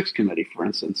January 6th committee, for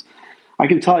instance, I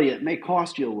can tell you it may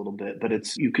cost you a little bit, but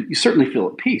you certainly feel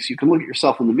at peace. You can look at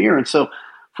yourself in the mirror. And so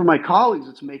for my colleagues,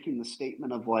 it's making the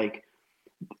statement of like,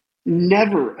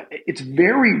 it's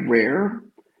very rare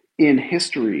in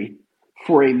history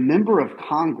for a member of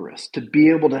Congress to be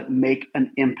able to make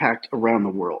an impact around the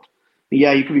world.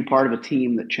 Yeah, you can be part of a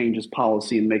team that changes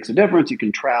policy and makes a difference. You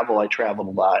can travel. I traveled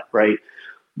a lot, right?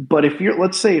 But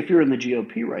let's say if you're in the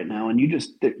GOP right now and you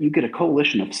get a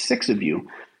coalition of 6 of you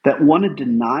that want to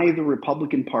deny the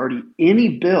Republican Party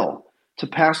any bill to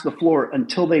pass the floor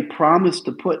until they promise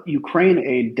to put Ukraine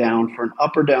aid down for an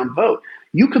up or down vote,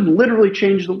 you could literally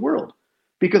change the world.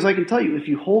 Because I can tell you, if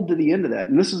you hold to the end of that,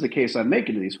 and this is the case I'm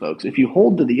making to these folks, if you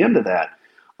hold to the end of that,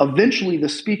 eventually the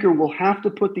speaker will have to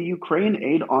put the Ukraine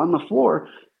aid on the floor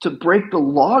to break the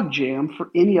log jam for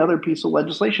any other piece of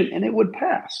legislation, and it would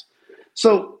pass.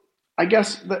 So I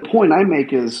guess the point I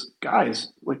make is, guys,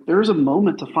 like there's a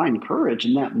moment to find courage,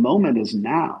 and that moment is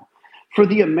now. For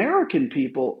the American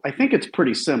people, I think it's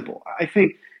pretty simple. I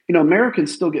think,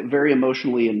 Americans still get very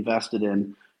emotionally invested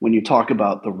in when you talk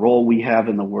about the role we have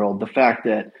in the world, the fact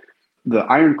that the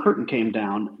Iron Curtain came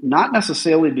down, not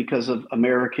necessarily because of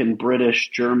American, British,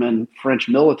 German, French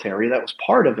military, that was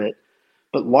part of it,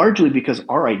 but largely because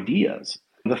our ideas.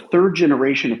 The third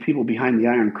generation of people behind the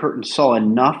Iron Curtain saw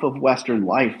enough of Western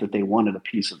life that they wanted a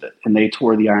piece of it, and they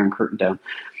tore the Iron Curtain down.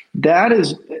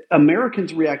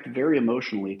 Americans react very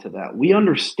emotionally to that. We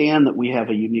understand that we have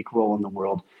a unique role in the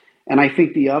world. And I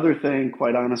think the other thing,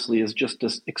 quite honestly, is just to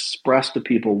express to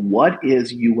people, what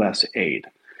is U.S. aid?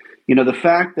 The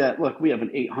fact that, look, we have an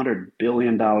 $800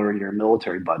 billion a year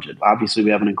military budget. Obviously,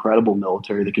 we have an incredible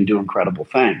military that can do incredible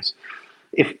things.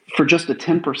 If for just a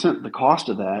 10% of the cost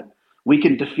of that, we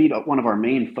can defeat one of our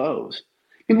main foes.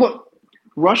 And look,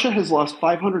 Russia has lost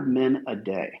 500 men a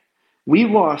day.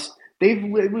 They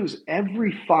lose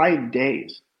every 5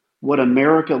 days what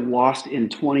America lost in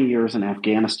 20 years in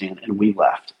Afghanistan, and we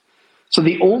left. So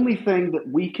the only thing that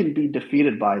we can be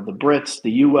defeated by, the Brits,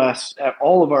 the U.S.,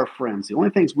 all of our friends, the only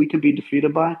things we can be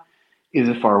defeated by is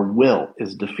if our will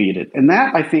is defeated. And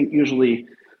that, I think, usually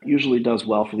does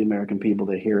well for the American people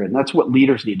to hear it. And that's what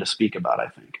leaders need to speak about, I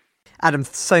think. Adam,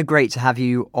 so great to have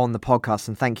you on the podcast,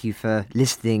 and thank you for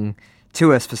listening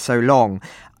to us for so long.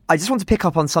 I just want to pick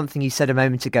up on something you said a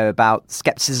moment ago about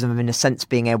scepticism, in a sense,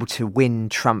 being able to win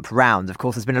Trump round. Of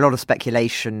course, there's been a lot of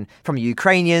speculation from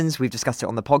Ukrainians. We've discussed it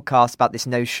on the podcast about this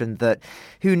notion that,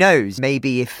 who knows,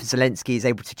 maybe if Zelensky is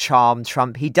able to charm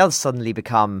Trump, he does suddenly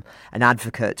become an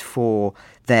advocate for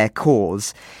their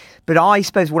cause. But I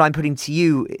suppose what I'm putting to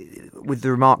you with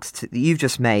the remarks that you've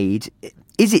just made,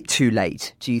 is it too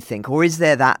late, do you think? Or is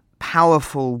there that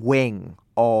powerful wing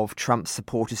of Trump's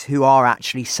supporters who are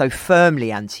actually so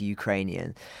firmly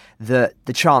anti-Ukrainian that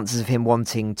the chances of him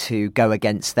wanting to go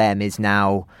against them is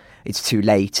now it's too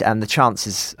late, and the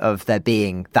chances of there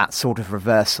being that sort of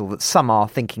reversal that some are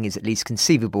thinking is at least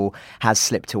conceivable has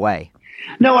slipped away?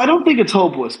 No, I don't think it's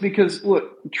hopeless because,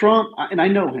 look, Trump, and I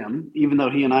know him, even though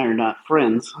he and I are not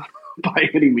friends by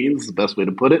any means, is the best way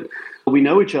to put it. We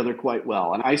know each other quite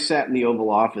well. And I sat in the Oval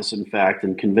Office, in fact,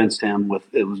 and convinced him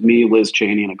it was me, Liz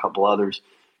Cheney, and a couple others,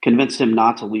 convinced him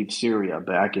not to leave Syria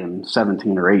back in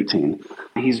 17 or 18.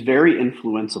 He's very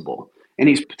influenceable. And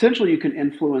you can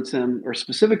influence him, or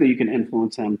specifically you can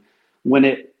influence him when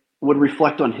it would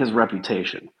reflect on his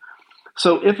reputation.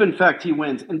 So if in fact he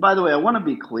wins, and by the way, I want to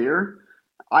be clear,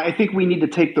 I think we need to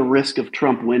take the risk of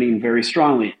Trump winning very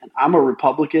strongly. I'm a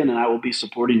Republican, and I will be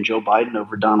supporting Joe Biden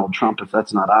over Donald Trump. If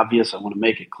that's not obvious, I want to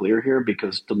make it clear here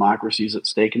because democracy is at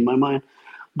stake in my mind.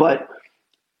 But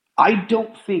I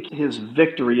don't think his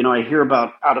victory, I hear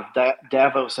about out of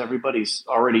Davos, everybody's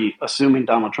already assuming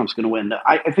Donald Trump's going to win.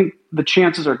 I think the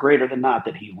chances are greater than not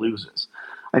that he loses.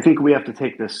 I think we have to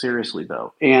take this seriously,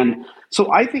 though. And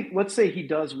so I think, let's say he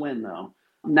does win, though.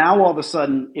 Now, all of a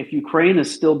sudden, if Ukraine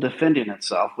is still defending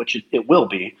itself, which it will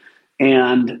be,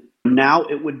 and now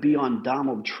it would be on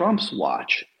Donald Trump's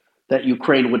watch that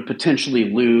Ukraine would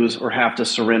potentially lose or have to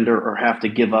surrender or have to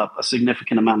give up a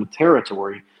significant amount of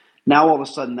territory. Now, all of a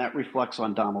sudden, that reflects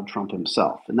on Donald Trump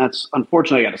himself. And that's,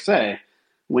 unfortunately, I got to say,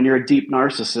 when you're a deep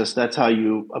narcissist, that's how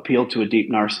you appeal to a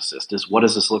deep narcissist, is what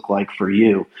does this look like for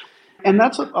you? And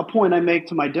that's a point I make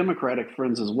to my Democratic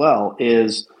friends as well,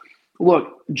 is, look,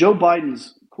 Joe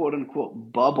Biden's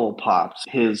quote-unquote bubble pops.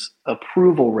 His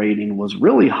approval rating was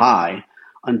really high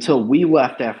until we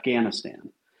left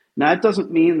Afghanistan. Now, it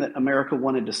doesn't mean that America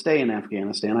wanted to stay in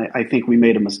Afghanistan. I think we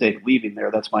made a mistake leaving there.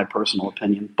 That's my personal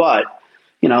opinion. But,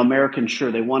 Americans,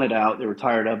 sure, they wanted out. They were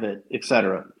tired of it, et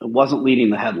cetera. It wasn't leading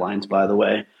the headlines, by the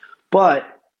way. But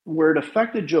where it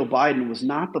affected Joe Biden was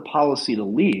not the policy to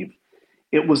leave.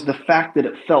 It was the fact that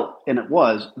it felt, and it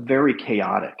was, very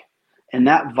chaotic. And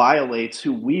that violates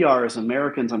who we are as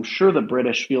Americans. I'm sure the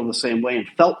British feel the same way and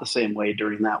felt the same way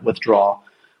during that withdrawal,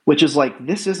 which is like,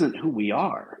 this isn't who we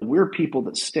are. We're people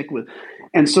that stick with.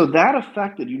 And so that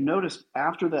affected, you noticed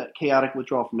after that chaotic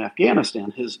withdrawal from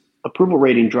Afghanistan, his approval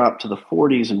rating dropped to the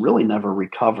 40s and really never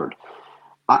recovered.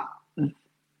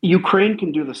 Ukraine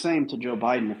can do the same to Joe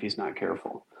Biden if he's not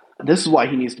careful. This is why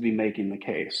he needs to be making the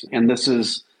case. And this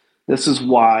is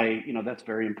why, that's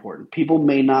very important. People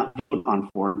may not vote on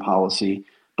foreign policy,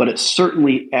 but it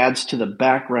certainly adds to the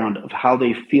background of how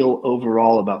they feel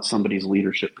overall about somebody's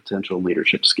leadership potential,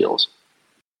 leadership skills.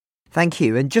 Thank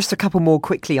you. And just a couple more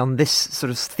quickly on this sort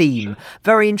of theme.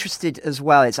 Very interested as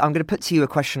well. I'm going to put to you a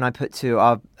question I put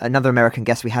to another American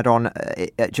guest we had on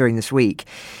during this week.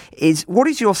 What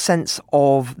is your sense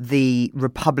of the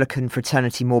Republican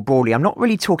fraternity more broadly? I'm not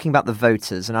really talking about the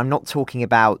voters, and I'm not talking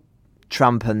about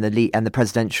Trump and the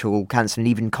presidential council and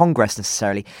even Congress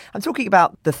necessarily. I'm talking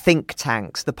about the think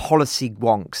tanks, the policy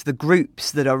wonks, the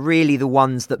groups that are really the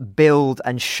ones that build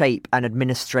and shape an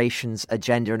administration's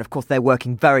agenda. And of course, they're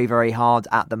working very, very hard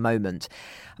at the moment.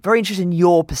 I'm very interested in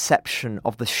your perception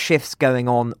of the shifts going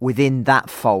on within that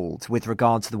fold with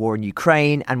regard to the war in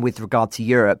Ukraine and with regard to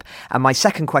Europe. And my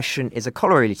second question is a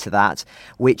corollary to that,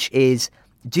 which is,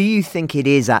 do you think it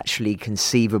is actually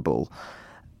conceivable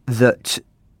that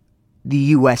the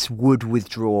US would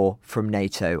withdraw from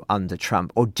NATO under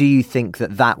Trump? Or do you think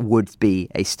that would be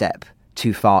a step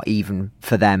too far even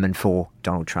for them and for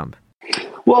Donald Trump?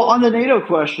 Well, on the NATO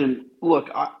question, look,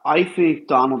 I think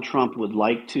Donald Trump would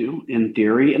like to, in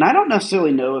theory, and I don't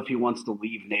necessarily know if he wants to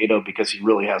leave NATO because he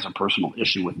really has a personal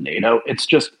issue with NATO. It's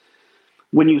just,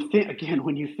 when you think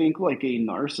like a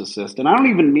narcissist, and I don't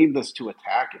even mean this to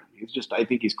attack him. I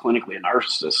think he's clinically a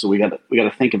narcissist. So we got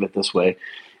to think of it this way.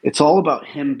 It's all about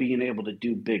him being able to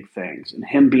do big things and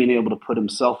him being able to put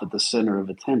himself at the center of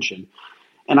attention.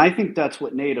 And I think that's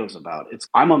what NATO's about. It's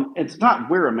not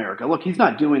we're America. Look, he's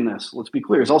not doing this. Let's be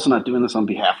clear. He's also not doing this on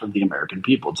behalf of the American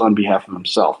people. It's on behalf of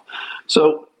himself.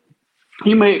 So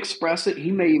he may express it.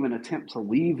 He may even attempt to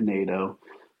leave NATO,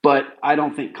 but I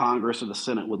don't think Congress or the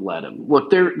Senate would let him. Look,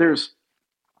 there's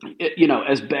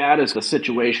as bad as the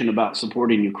situation about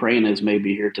supporting Ukraine is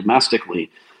maybe here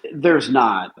domestically, there's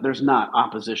not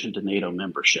opposition to NATO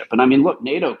membership. And I mean, look,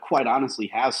 NATO quite honestly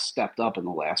has stepped up in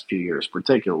the last few years,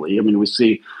 particularly. I mean, we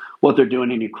see what they're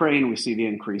doing in Ukraine. We see the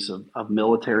increase of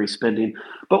military spending.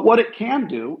 But what it can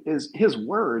do is his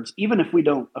words, even if we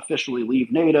don't officially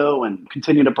leave NATO and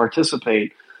continue to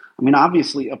participate, I mean,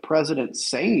 obviously a president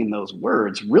saying those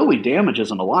words really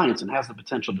damages an alliance and has the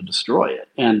potential to destroy it.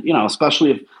 And,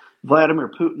 especially if Vladimir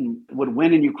Putin would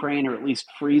win in Ukraine or at least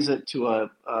freeze it to a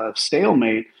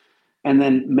stalemate and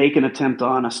then make an attempt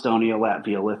on Estonia,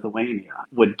 Latvia, Lithuania,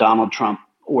 would Donald Trump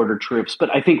order troops?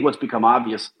 But I think what's become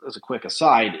obvious as a quick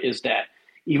aside is that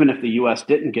even if the U.S.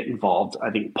 didn't get involved, I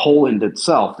think Poland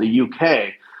itself, the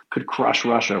UK, could crush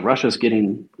Russia. Russia's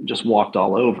getting just walked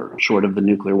all over, short of the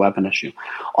nuclear weapon issue.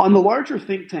 On the larger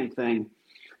think tank thing,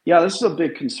 yeah, this is a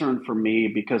big concern for me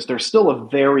because there's still a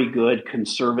very good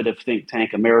conservative think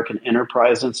tank, American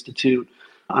Enterprise Institute.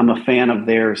 I'm a fan of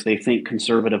theirs. They think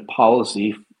conservative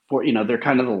policy they're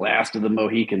kind of the last of the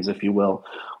Mohicans, if you will,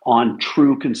 on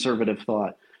true conservative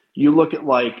thought. You look at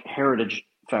like Heritage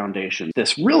Foundation,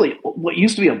 this really, what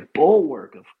used to be a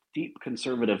bulwark of deep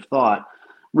conservative thought,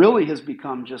 really has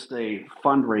become just a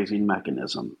fundraising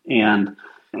mechanism and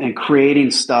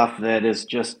creating stuff that is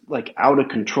just like out of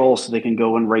control so they can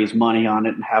go and raise money on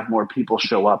it and have more people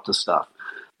show up to stuff.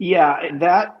 Yeah,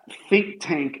 that think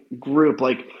tank group,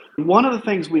 like one of the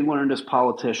things we learned as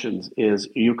politicians is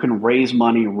you can raise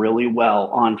money really well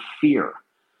on fear.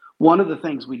 One of the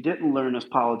things we didn't learn as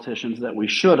politicians that we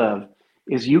should have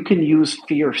is you can use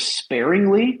fear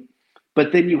sparingly,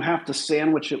 but then you have to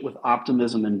sandwich it with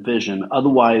optimism and vision.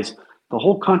 Otherwise, the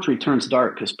whole country turns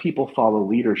dark because people follow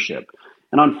leadership.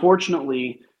 And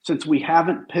unfortunately, since we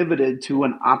haven't pivoted to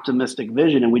an optimistic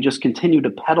vision and we just continue to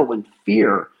peddle in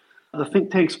fear, the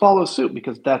think tanks follow suit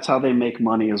because that's how they make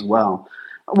money as well.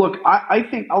 Look, I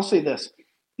think I'll say this.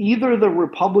 Either the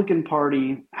Republican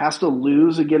Party has to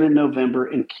lose again in November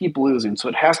and keep losing. So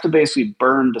it has to basically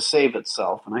burn to save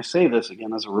itself. And I say this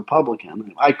again as a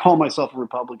Republican. I call myself a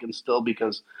Republican still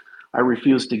because I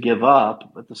refuse to give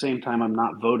up. At the same time, I'm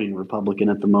not voting Republican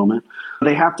at the moment.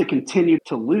 They have to continue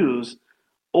to lose,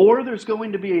 or there's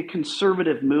going to be a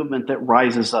conservative movement that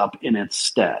rises up in its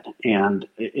stead. And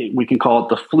we can call it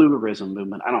the Pflugerism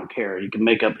movement. I don't care. You can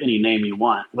make up any name you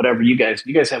want, whatever you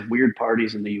guys have weird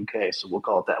parties in the UK, so we'll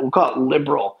call it that. We'll call it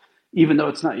liberal, even though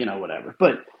it's not, whatever.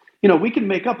 But, we can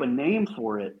make up a name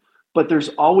for it, but there's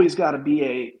always got to be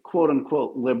a quote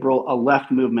unquote liberal, a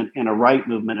left movement and a right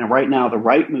movement. And right now, the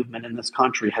right movement in this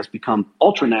country has become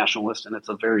ultra-nationalist, and it's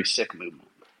a very sick movement.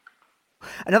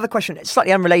 Another question,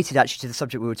 slightly unrelated actually to the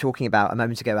subject we were talking about a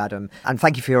moment ago, Adam, and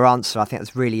thank you for your answer. I think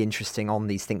that's really interesting on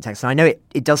these think tanks. And I know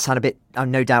it does sound a bit,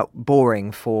 no doubt,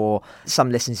 boring for some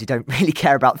listeners who don't really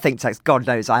care about think tanks. God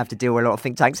knows I have to deal with a lot of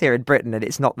think tanks here in Britain, and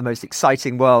it's not the most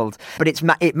exciting world, but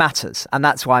it matters. And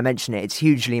that's why I mention it. It's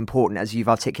hugely important, as you've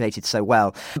articulated so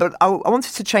well. But I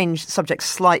wanted to change subject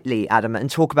slightly, Adam, and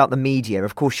talk about the media.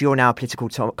 Of course, you're now a political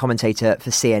commentator for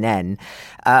CNN.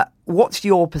 What's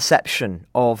your perception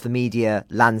of the media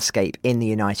landscape in the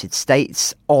United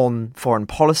States on foreign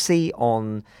policy,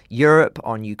 on Europe,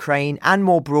 on Ukraine, and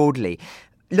more broadly?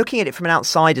 Looking at it from an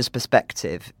outsider's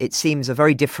perspective, it seems a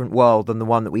very different world than the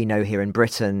one that we know here in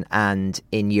Britain and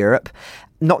in Europe.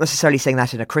 Not necessarily saying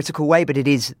that in a critical way, but it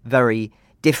is very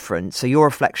different. So your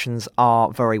reflections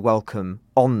are very welcome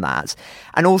on that.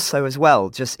 And also as well,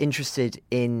 just interested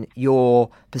in your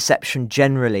perception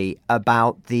generally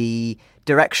about the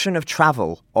direction of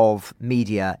travel of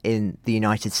media in the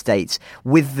United States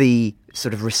with the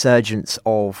sort of resurgence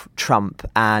of Trump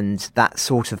and that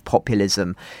sort of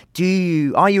populism.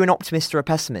 Are you an optimist or a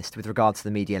pessimist with regard to the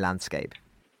media landscape?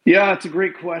 Yeah, it's a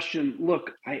great question.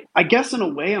 Look, I guess in a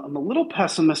way, I'm a little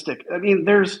pessimistic. I mean,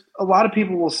 there's a lot of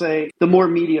people will say the more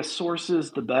media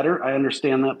sources, the better. I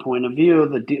understand that point of view.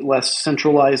 The less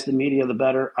centralized the media, the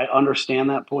better. I understand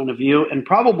that point of view. And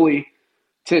probably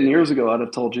 10 years ago, I'd have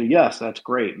told you, yes, that's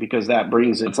great, because that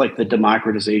it's like the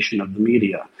democratization of the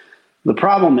media. The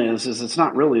problem is it's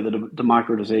not really the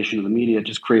democratization of the media. It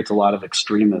just creates a lot of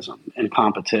extremism and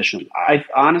competition. I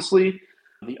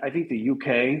think the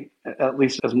UK, at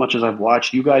least as much as I've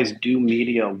watched, you guys do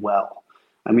media well.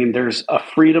 I mean, there's a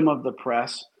freedom of the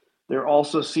press. There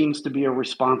also seems to be a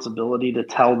responsibility to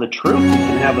tell the truth. You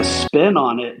can have a spin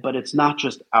on it, but it's not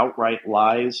just outright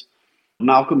lies.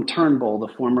 Malcolm Turnbull,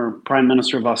 the former Prime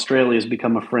Minister of Australia, has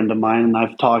become a friend of mine, and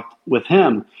I've talked with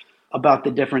him about the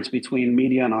difference between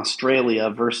media in Australia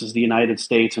versus the United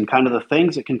States and kind of the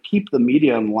things that can keep the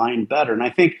media in line better. And I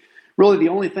think really the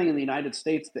only thing in the United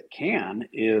States that can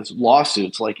is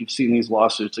lawsuits. Like you've seen these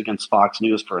lawsuits against Fox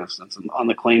News, for instance, on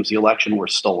the claims the election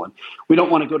was stolen. We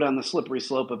don't want to go down the slippery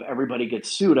slope of everybody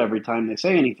gets sued every time they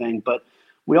say anything, but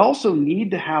we also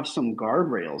need to have some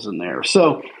guardrails in there.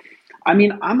 So, I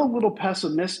mean, I'm a little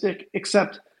pessimistic,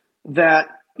 except that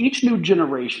each new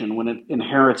generation, when it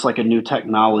inherits like a new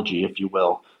technology, if you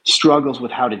will, struggles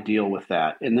with how to deal with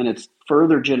that. And then it's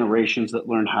further generations that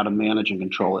learn how to manage and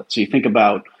control it. So you think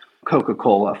about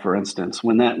Coca-Cola, for instance,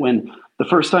 when the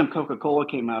first time Coca-Cola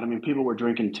came out, I mean, people were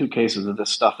drinking 2 cases of this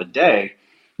stuff a day.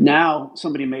 Now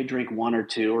somebody may drink 1 or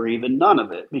 2 or even none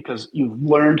of it because you've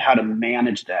learned how to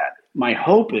manage that. My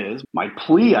hope is, my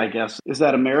plea, I guess, is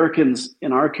that Americans,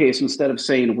 in our case, instead of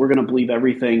saying we're going to believe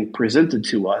everything presented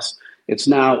to us, it's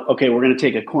now, okay, we're going to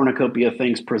take a cornucopia of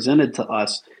things presented to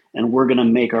us and we're going to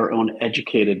make our own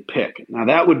educated pick. Now,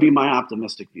 that would be my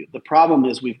optimistic view. The problem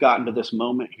is we've gotten to this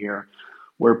moment here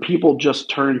where people just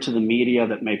turn to the media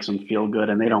that makes them feel good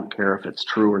and they don't care if it's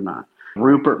true or not.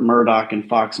 Rupert Murdoch and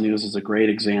Fox News is a great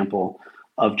example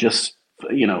of just,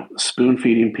 spoon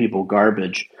feeding people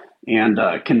garbage and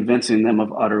convincing them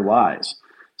of utter lies.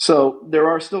 So there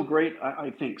are still great,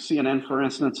 I think CNN, for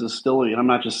instance, is still, and I'm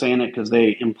not just saying it because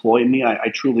they employ me. I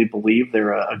truly believe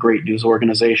they're a great news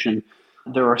organization.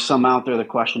 There are some out there. The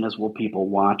question is, will people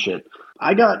watch it?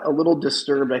 I got a little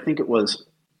disturbed. I think it was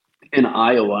in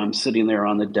Iowa. I'm sitting there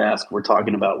on the desk. We're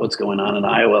talking about what's going on in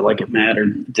Iowa like it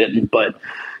mattered, didn't.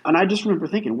 And I just remember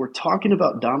thinking, we're talking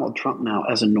about Donald Trump now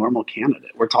as a normal candidate.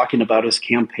 We're talking about his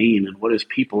campaign and what his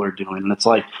people are doing. And it's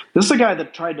like, this is a guy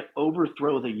that tried to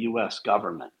overthrow the U.S.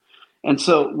 government. And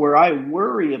so where I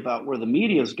worry about where the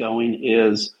media is going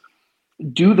is,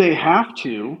 do they have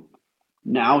to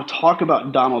now talk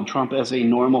about Donald Trump as a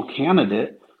normal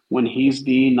candidate when he's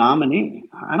the nominee?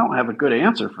 I don't have a good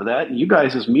answer for that. You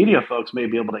guys as media folks may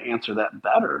be able to answer that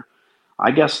better. I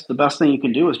guess the best thing you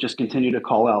can do is just continue to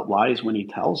call out lies when he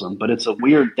tells them. But it's a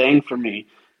weird thing for me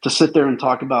to sit there and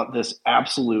talk about this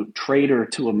absolute traitor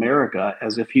to America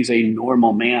as if he's a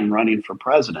normal man running for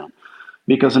president.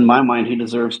 Because in my mind, he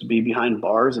deserves to be behind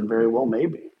bars and very well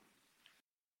maybe.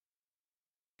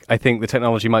 I think the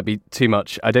technology might be too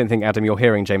much. I don't think, Adam, you're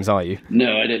hearing James, are you?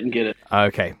 No, I didn't get it.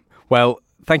 Okay. Well,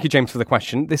 thank you, James, for the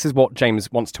question. This is what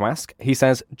James wants to ask. He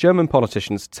says, German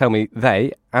politicians tell me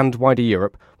they, and wider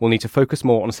Europe, will need to focus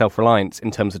more on self-reliance in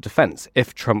terms of defence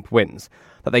if Trump wins,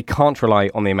 that they can't rely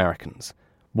on the Americans.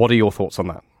 What are your thoughts on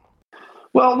that?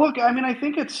 Well, look, I mean, I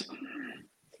think it's...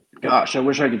 Gosh, I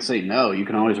wish I could say no. You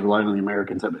can always rely on the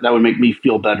Americans. That would make me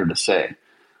feel better to say.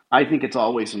 I think it's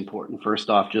always important, first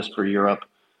off, just for Europe,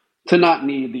 to not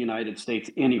need the United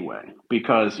States anyway.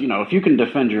 Because, if you can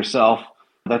defend yourself,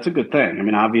 that's a good thing. I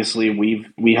mean, obviously,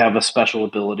 we have a special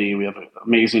ability. We have an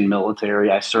amazing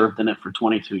military. I served in it for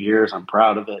 22 years. I'm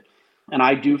proud of it. And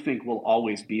I do think we'll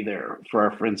always be there for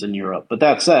our friends in Europe. But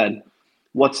that said,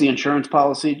 what's the insurance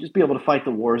policy? Just be able to fight the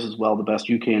wars as well the best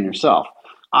you can yourself.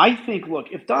 I think, look,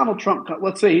 if Donald Trump,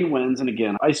 let's say he wins, and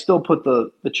again, I still put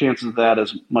the chances of that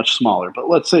as much smaller, but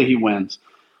let's say he wins.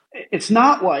 It's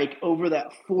not like over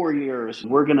that 4 years,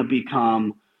 we're going to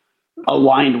become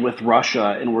aligned with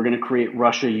Russia and we're going to create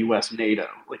Russia, US, NATO.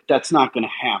 Like, that's not going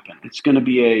to happen. It's going to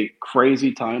be a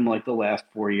crazy time like the last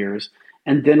 4 years,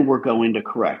 and then we're going to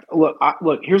correct. Look,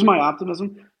 here's my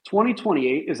optimism.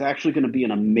 2028 is actually going to be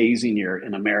an amazing year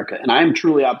in America, and I am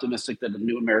truly optimistic that the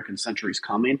new American century is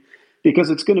coming.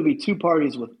 Because it's going to be 2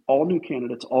 parties with all new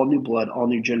candidates, all new blood, all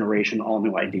new generation, all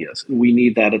new ideas. And we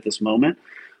need that at this moment.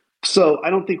 So I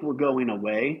don't think we're going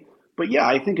away. But yeah,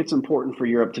 I think it's important for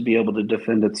Europe to be able to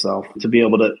defend itself, to be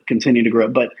able to continue to grow.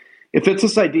 But if it's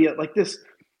this idea like this,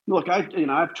 look,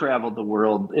 I've traveled the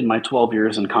world in my 12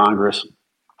 years in Congress.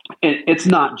 And it's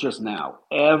not just now.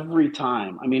 Every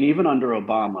time, I mean, even under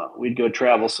Obama, we'd go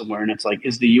travel somewhere and it's like,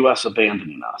 is the U.S.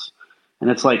 abandoning us? And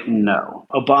it's like, no.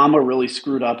 Obama really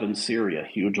screwed up in Syria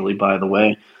hugely, by the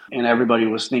way. And everybody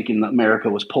was thinking that America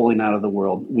was pulling out of the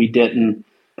world. We didn't.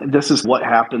 This is what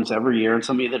happens every year. And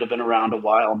some of you that have been around a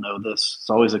while know this. It's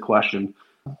always a question.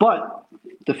 But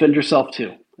defend yourself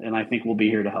too. And I think we'll be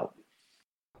here to help.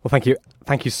 Well, thank you.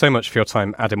 Thank you so much for your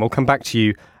time, Adam. We'll come back to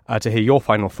you to hear your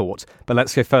final thought. But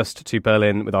let's go first to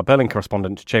Berlin with our Berlin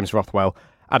correspondent, James Rothwell.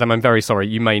 Adam, I'm very sorry.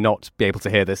 You may not be able to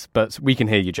hear this, but we can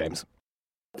hear you, James.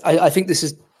 I think this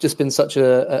has just been such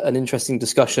an interesting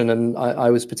discussion, and I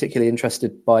was particularly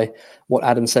interested by what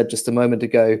Adam said just a moment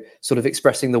ago, sort of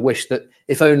expressing the wish that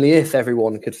if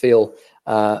everyone could feel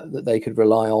that they could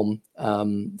rely on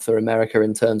for America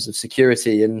in terms of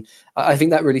security. And I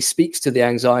think that really speaks to the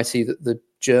anxiety that the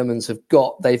Germans have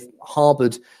got. They've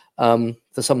harbored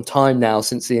for some time now,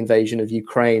 since the invasion of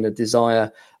Ukraine, a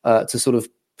desire to sort of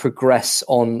progress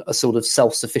on a sort of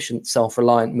self-sufficient,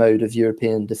 self-reliant mode of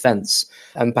European defence.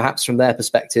 And perhaps from their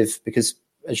perspective, because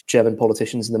as German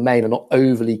politicians in the main are not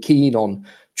overly keen on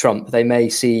Trump, they may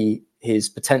see his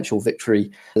potential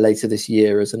victory later this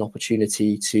year as an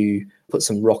opportunity to put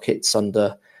some rockets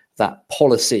under that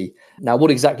policy. Now,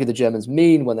 what exactly the Germans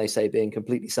mean when they say being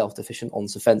completely self-sufficient on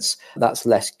defence, that's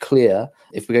less clear.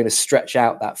 If we're going to stretch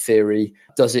out that theory,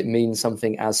 does it mean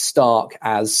something as stark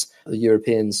as the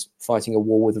Europeans fighting a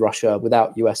war with Russia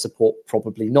without US support?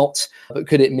 Probably not. But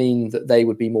could it mean that they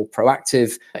would be more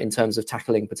proactive in terms of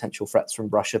tackling potential threats from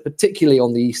Russia, particularly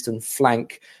on the eastern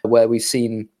flank, where we've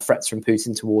seen threats from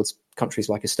Putin towards countries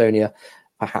like Estonia?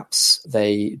 Perhaps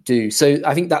they do. So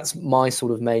I think that's my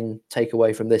sort of main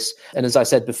takeaway from this. And as I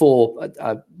said before,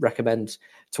 I recommend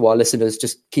to our listeners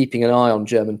just keeping an eye on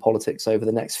German politics over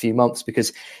the next few months,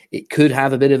 because it could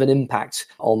have a bit of an impact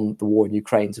on the war in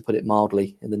Ukraine, to put it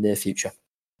mildly, in the near future.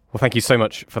 Well, thank you so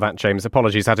much for that, James.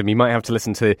 Apologies, Adam. You might have to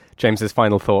listen to James's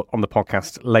final thought on the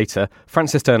podcast later.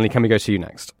 Francis Dearnley, can we go to you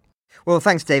next? Well,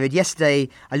 thanks, David. Yesterday,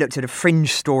 I looked at a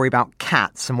fringe story about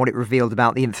cats and what it revealed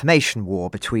about the information war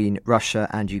between Russia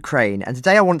and Ukraine. And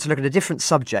today I want to look at a different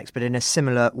subject, but in a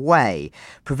similar way.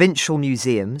 Provincial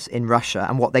museums in Russia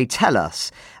and what they tell us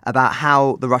about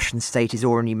how the Russian state is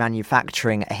already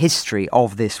manufacturing a history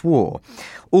of this war.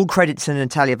 All credit to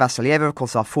Natalia Vasilyeva, of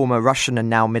course, our former Russian and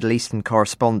now Middle Eastern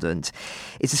correspondent.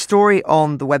 It's a story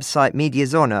on the website Media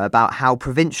Zona about how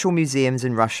provincial museums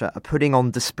in Russia are putting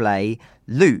on display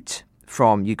loot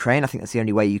from Ukraine, I think that's the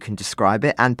only way you can describe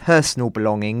it, and personal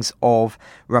belongings of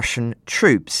Russian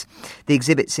troops. The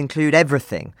exhibits include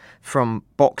everything from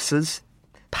boxers,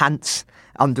 pants,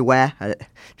 underwear,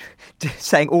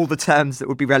 saying all the terms that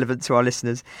would be relevant to our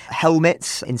listeners,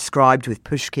 helmets inscribed with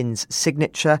Pushkin's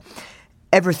signature,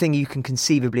 everything you can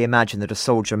conceivably imagine that a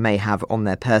soldier may have on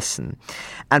their person.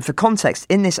 And for context,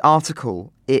 in this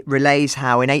article, it relays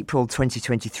how in April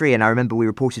 2023, and I remember we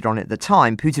reported on it at the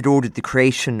time, Putin ordered the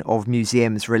creation of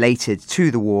museums related to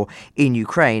the war in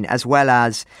Ukraine, as well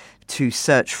as to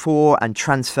search for and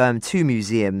transfer to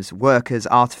museums workers'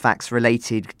 artefacts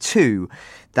related to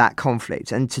that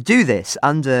conflict. And to do this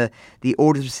under the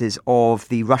auspices of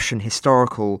the Russian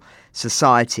Historical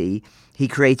Society, he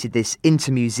created this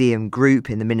inter-museum group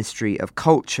in the Ministry of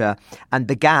Culture and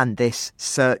began this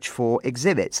search for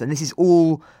exhibits. And this is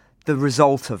all the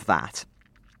result of that.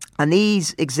 And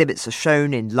these exhibits are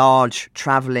shown in large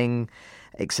travelling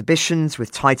exhibitions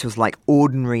with titles like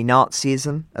Ordinary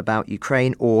Nazism about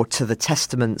Ukraine or To the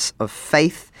Testaments of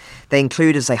Faith. They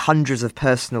include, as I say, hundreds of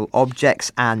personal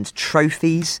objects and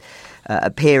trophies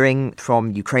appearing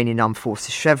from Ukrainian armed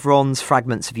forces chevrons,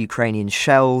 fragments of Ukrainian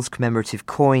shells, commemorative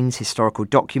coins, historical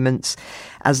documents.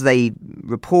 As they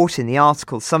report in the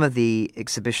article, some of the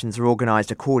exhibitions are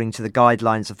organised according to the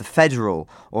guidelines of the federal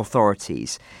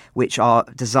authorities, which are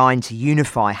designed to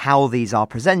unify how these are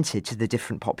presented to the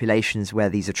different populations where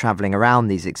these are travelling around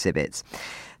these exhibits.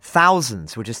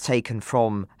 Thousands were just taken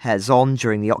from Kherson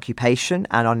during the occupation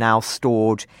and are now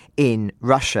stored in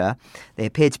Russia. They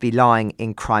appear to be lying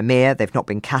in Crimea. They've not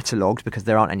been catalogued because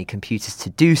there aren't any computers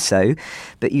to do so.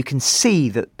 But you can see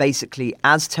that basically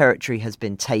as territory has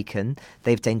been taken,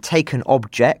 they've then taken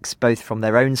objects both from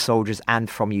their own soldiers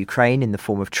and from Ukraine in the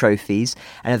form of trophies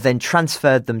and have then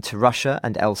transferred them to Russia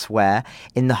and elsewhere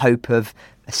in the hope of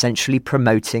essentially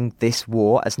promoting this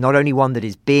war as not only one that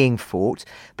is being fought,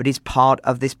 but is part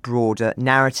of this broader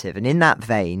narrative. And in that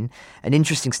vein, an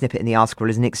interesting snippet in the article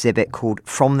is an exhibit called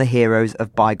From the Heroes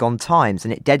of Bygone Times,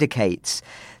 and it dedicates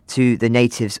to the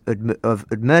natives of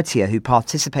Udmurtia who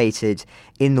participated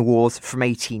in the wars from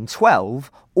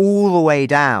 1812 all the way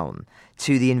down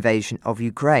to the invasion of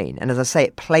Ukraine. And as I say,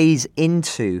 it plays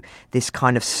into this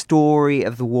kind of story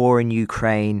of the war in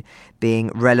Ukraine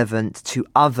being relevant to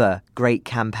other great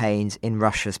campaigns in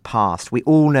Russia's past. We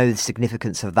all know the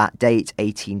significance of that date,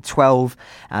 1812,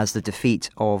 as the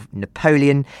defeat of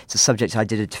Napoleon. It's a subject I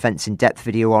did a Defence in Depth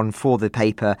video on for the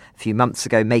paper a few months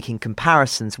ago, making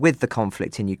comparisons with the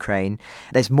conflict in Ukraine.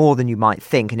 There's more than you might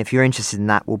think, and if you're interested in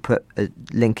that, we'll put a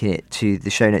link in it to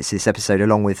the show notes of this episode,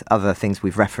 along with other things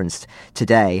we've referenced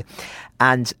today.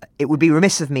 And it would be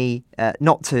remiss of me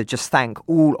not to just thank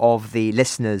all of the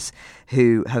listeners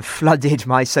who have flooded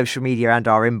my social media and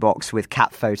our inbox with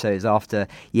cat photos after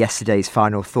yesterday's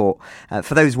final thought.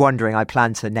 For those wondering, I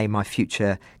plan to name my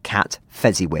future cat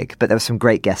Fezziwig, but there were some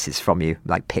great guesses from you,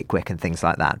 like Pickwick and things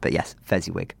like that. But yes,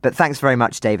 Fezziwig. But thanks very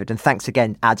much, David. And thanks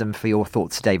again, Adam, for your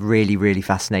thoughts today. Really, really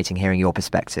fascinating hearing your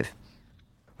perspective.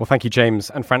 Well, thank you,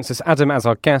 James and Francis. Adam, as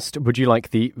our guest, would you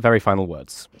like the very final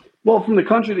words? Well, from the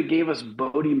country that gave us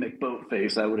Bodie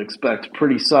McBoatface, I would expect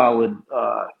pretty solid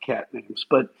cat names.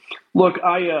 But look,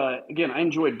 I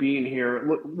enjoyed being here.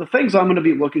 Look, the things I'm going to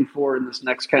be looking for in this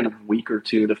next kind of week or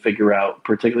two to figure out,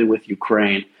 particularly with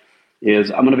Ukraine, is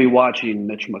I'm going to be watching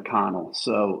Mitch McConnell.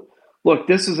 So, look,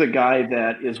 this is a guy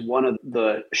that is one of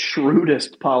the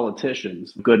shrewdest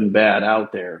politicians, good and bad,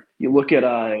 out there. You look at,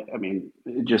 I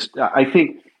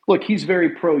think. Look, he's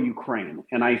very pro-Ukraine,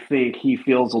 and I think he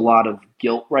feels a lot of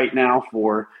guilt right now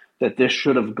for that this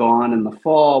should have gone in the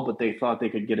fall, but they thought they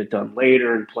could get it done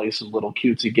later and play some little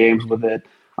cutesy games with it.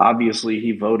 Obviously,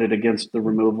 he voted against the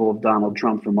removal of Donald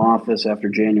Trump from office after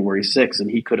January 6th, and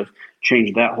he could have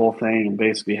changed that whole thing and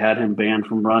basically had him banned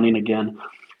from running again.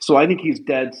 So I think he's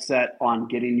dead set on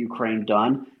getting Ukraine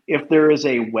done. If there is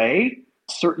a way,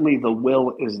 certainly the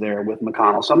will is there with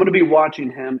McConnell. So I'm going to be watching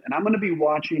him, and I'm going to be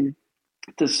watching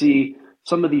to see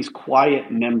some of these quiet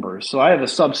members. So I have a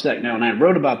Substack now, and I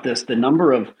wrote about this, the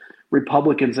number of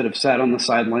Republicans that have sat on the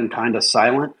sideline kind of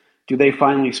silent. Do they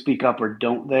finally speak up or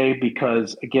don't they?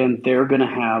 Because, again, they're going to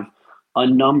have a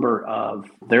number of,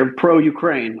 they're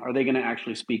pro-Ukraine. Are they going to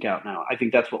actually speak out now? I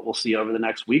think that's what we'll see over the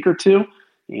next week or two.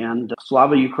 And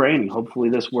Slava Ukraini.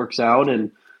 Hopefully this works out,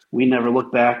 and we never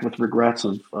look back with regrets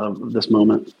of this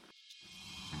moment.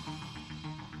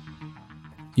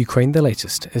 Ukraine the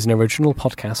Latest is an original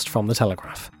podcast from The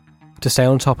Telegraph. To stay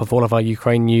on top of all of our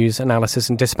Ukraine news, analysis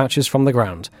and dispatches from the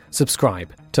ground,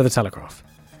 subscribe to The Telegraph.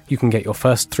 You can get your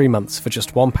first 3 months for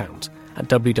just £1 at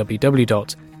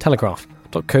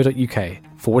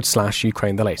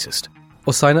www.telegraph.co.uk/Ukraine the Latest.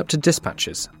 Or sign up to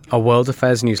Dispatches, our world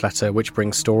affairs newsletter which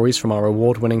brings stories from our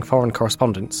award-winning foreign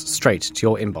correspondents straight to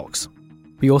your inbox.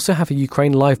 We also have a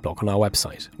Ukraine live blog on our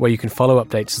website, where you can follow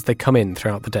updates as they come in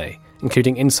throughout the day,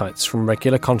 including insights from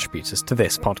regular contributors to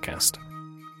this podcast.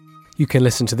 You can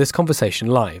listen to this conversation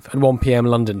live at 1 p.m.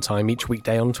 London time each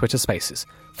weekday on Twitter Spaces.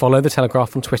 Follow The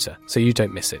Telegraph on Twitter so you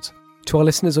don't miss it. To our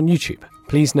listeners on YouTube,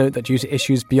 please note that due to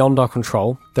issues beyond our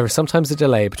control, there is sometimes a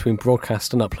delay between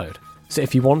broadcast and upload. So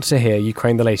if you want to hear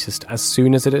Ukraine the Latest as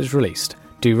soon as it is released,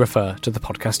 do refer to the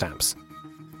podcast apps.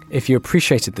 If you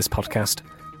appreciated this podcast,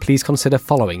 please consider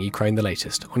following Ukraine the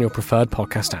Latest on your preferred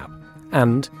podcast app.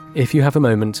 And, if you have a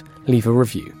moment, leave a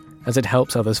review, as it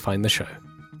helps others find the show.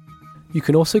 You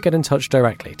can also get in touch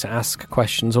directly to ask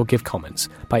questions or give comments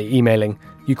by emailing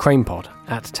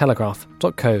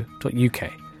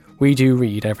ukrainepod@telegraph.co.uk. We do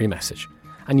read every message.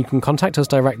 And you can contact us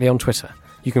directly on Twitter.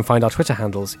 You can find our Twitter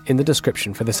handles in the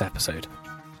description for this episode.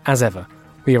 As ever,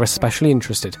 we are especially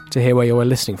interested to hear where you are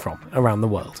listening from around the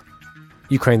world.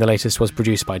 Ukraine the Latest was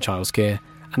produced by Giles Gear,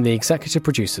 and the executive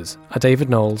producers are David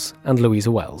Knowles and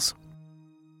Louisa Wells.